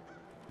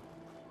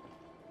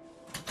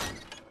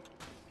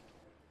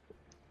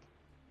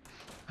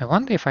 I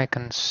wonder if I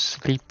can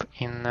sleep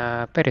in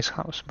Perry's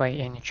house by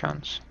any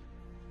chance.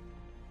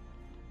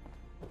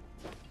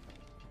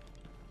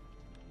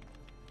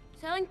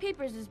 Selling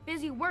papers is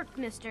busy work,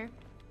 mister.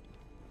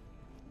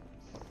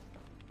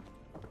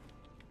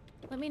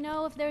 Let me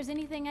know if there's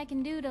anything I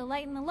can do to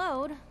lighten the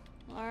load.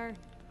 Or,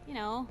 you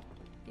know,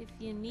 if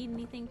you need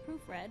anything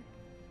proofread.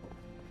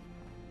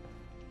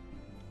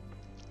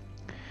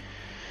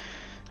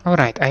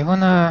 Alright, I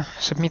wanna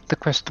submit the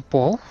quest to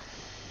Paul.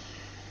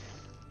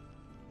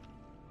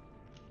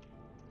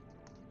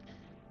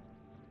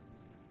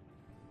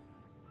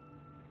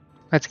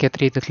 Let's get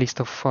rid at least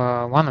of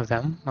one of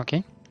them,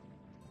 okay?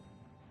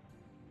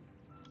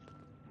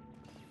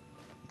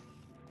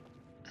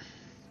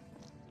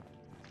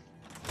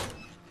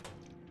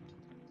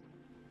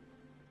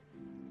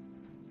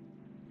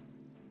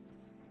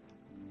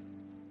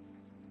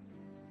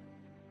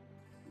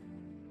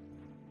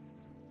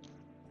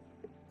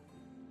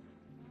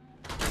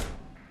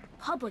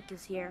 Public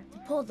is here to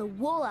pull the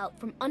wool out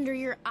from under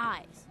your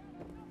eyes.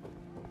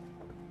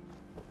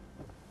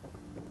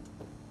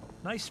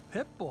 Nice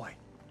Pip-Boy.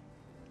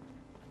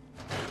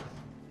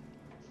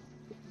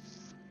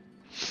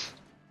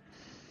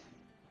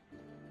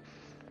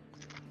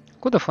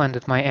 Could have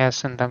landed my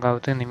ass and dug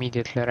out in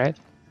immediately, right?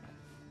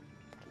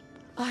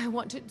 I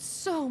wanted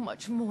so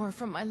much more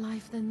from my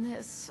life than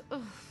this.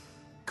 Ugh.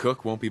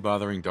 Cooke won't be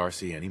bothering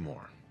Darcy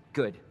anymore.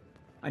 Good.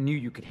 I knew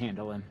you could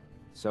handle him.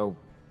 So,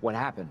 what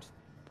happened?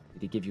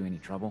 Did he give you any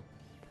trouble?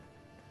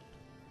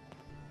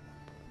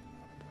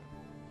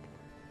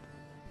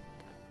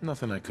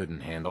 Nothing I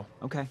couldn't handle.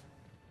 Okay.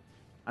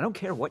 I don't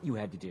care what you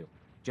had to do,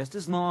 just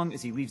as long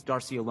as he leaves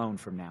Darcy alone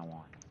from now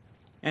on.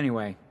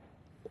 Anyway,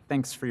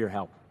 thanks for your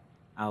help.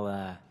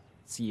 I'll,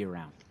 see you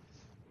around.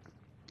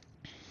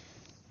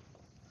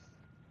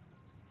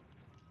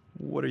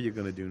 What are you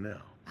gonna do now?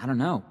 I don't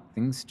know.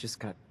 Things just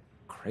got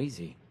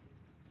crazy.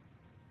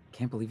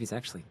 Can't believe he's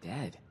actually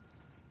dead.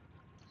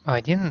 Oh,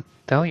 I didn't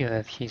tell you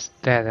that he's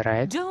dead,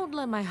 right? Don't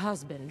let my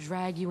husband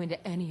drag you into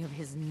any of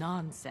his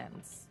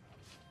nonsense.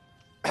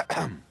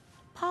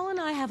 Paul and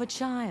I have a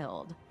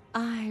child.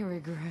 I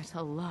regret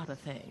a lot of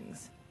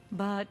things,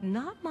 but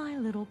not my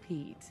little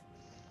Pete.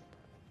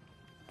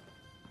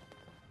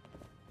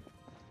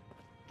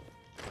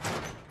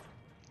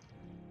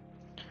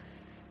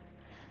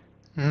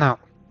 Now,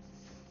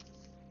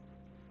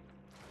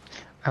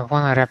 I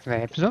wanna wrap the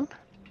episode.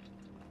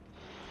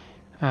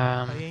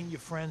 I ain't your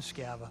friend,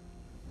 Scava.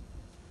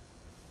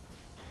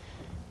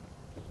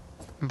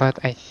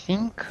 But I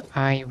think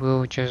I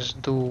will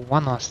just do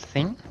one last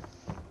thing.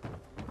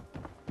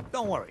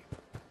 Don't worry.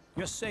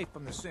 You're safe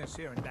from the sins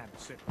here in Diamond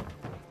City.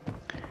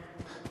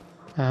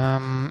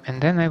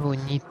 And then I will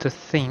need to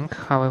think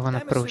how I want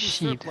to Diamond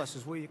City proceed. surplus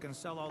is where you can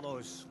sell all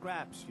those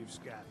scraps you've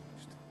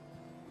scavenged.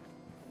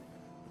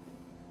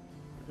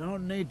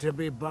 Don't need to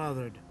be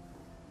bothered.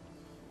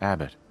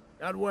 Abbott.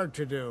 Got work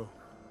to do.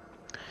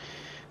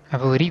 I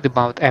will read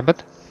about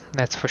Abbott,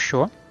 that's for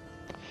sure.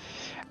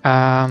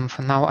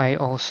 For now I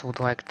also would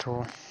like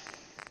to...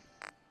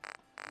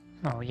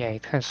 Oh yeah,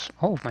 it has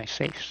all of my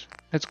saves.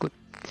 That's good.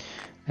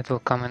 That will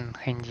come in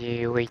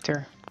handy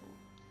later.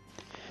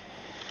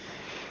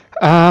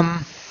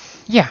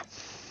 Yeah.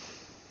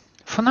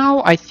 For for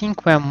now, I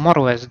think we're more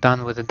or less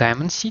done with the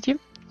Diamond City.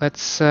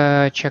 Let's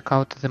check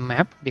out the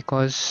map,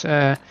 because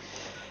yeah,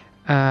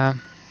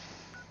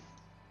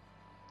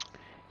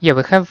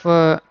 we have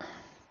why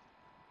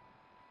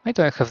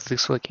do I have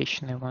this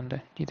location, I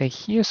wonder? Did I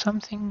hear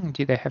something?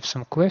 Did I have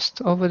some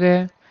quest over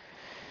there?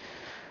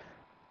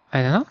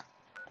 I don't know.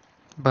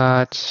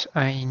 But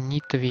I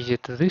need to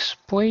visit this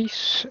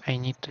place, I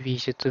need to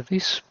visit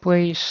this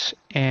place,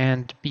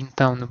 and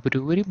Beantown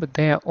Brewery, but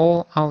they are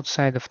all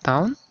outside of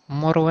town,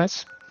 more or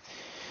less.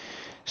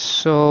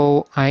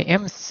 So I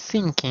am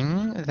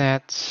thinking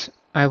that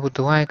I would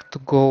like to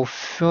go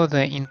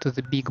further into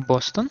the big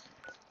Boston.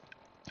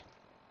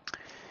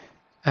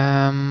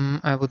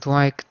 I would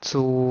like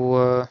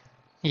to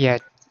yeah,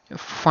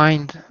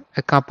 find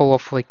a couple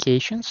of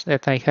locations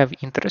that I have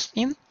interest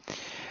in,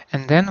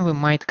 and then we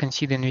might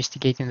consider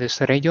investigating this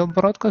radio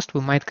broadcast.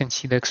 We might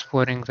consider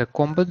exploring the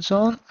combat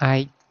zone.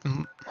 I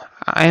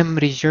am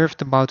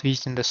reserved about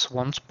visiting the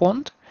Swan's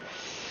Pond,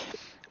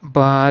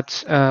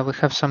 but we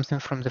have something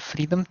from the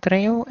Freedom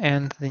Trail,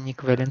 and the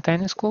Nick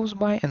Valentine is close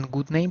by, and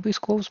Good Neighbor is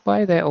close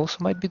by. There also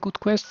might be good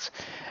quests,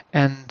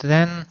 and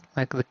then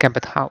like the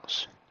Cabot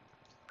House.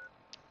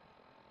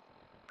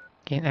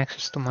 Gain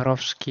access to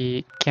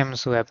Morovsky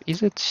Chems Lab.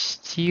 Is it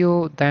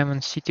still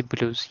Diamond City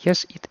Blues?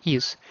 Yes, it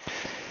is.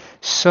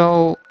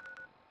 So,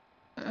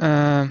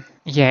 yeah,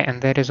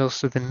 and there is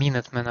also the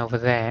Minuteman over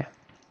there,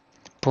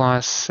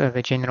 plus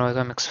the General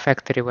Atomics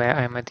factory where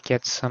I might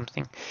get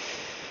something.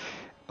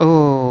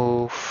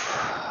 Oh,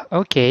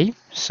 okay.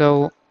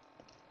 So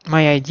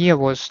my idea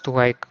was to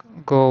like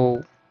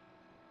go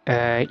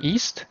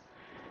east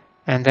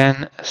and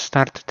then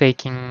start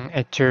taking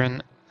a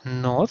turn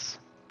north,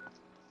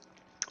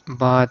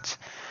 but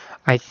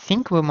I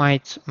think we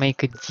might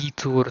make a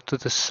detour to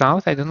the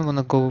south. I don't want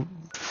to go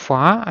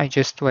far. I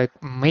just like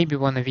maybe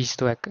want to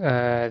visit like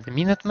the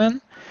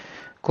Minutemen,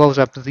 close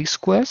up this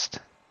quest.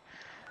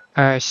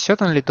 I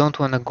certainly don't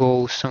want to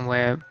go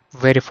somewhere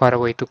very far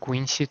away to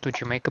Quincy, to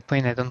Jamaica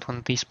Plain. I don't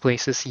want these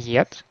places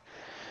yet.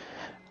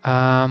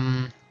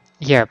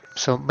 Yeah,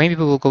 so maybe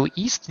we will go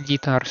east,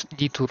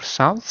 detour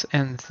south,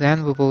 and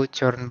then we will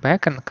turn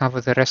back and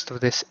cover the rest of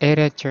this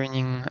area,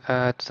 turning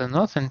to the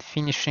north and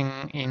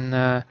finishing in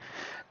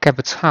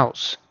Cabot's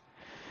house.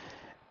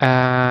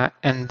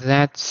 And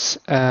that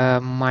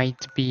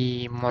might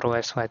be more or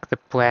less like the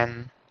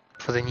plan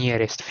for the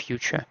nearest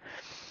future.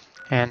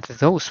 And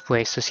those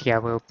places, yeah,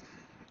 we'll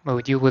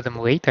deal with them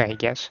later, I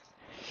guess.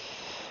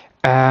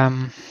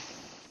 Yeah,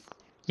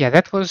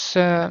 that was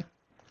an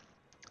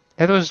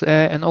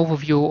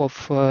overview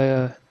of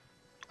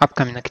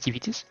upcoming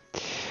activities.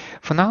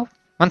 For now,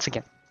 once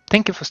again,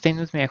 thank you for staying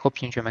with me. I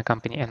hope you enjoy my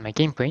company and my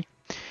gameplay.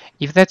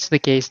 If that's the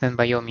case, then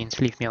by all means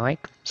leave me a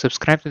like,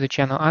 subscribe to the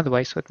channel,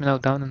 otherwise let me know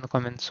down in the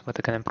comments what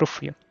I can improve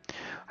for you.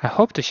 I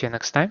hope to see you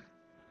next time.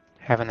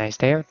 Have a nice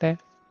day out there,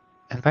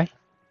 and bye.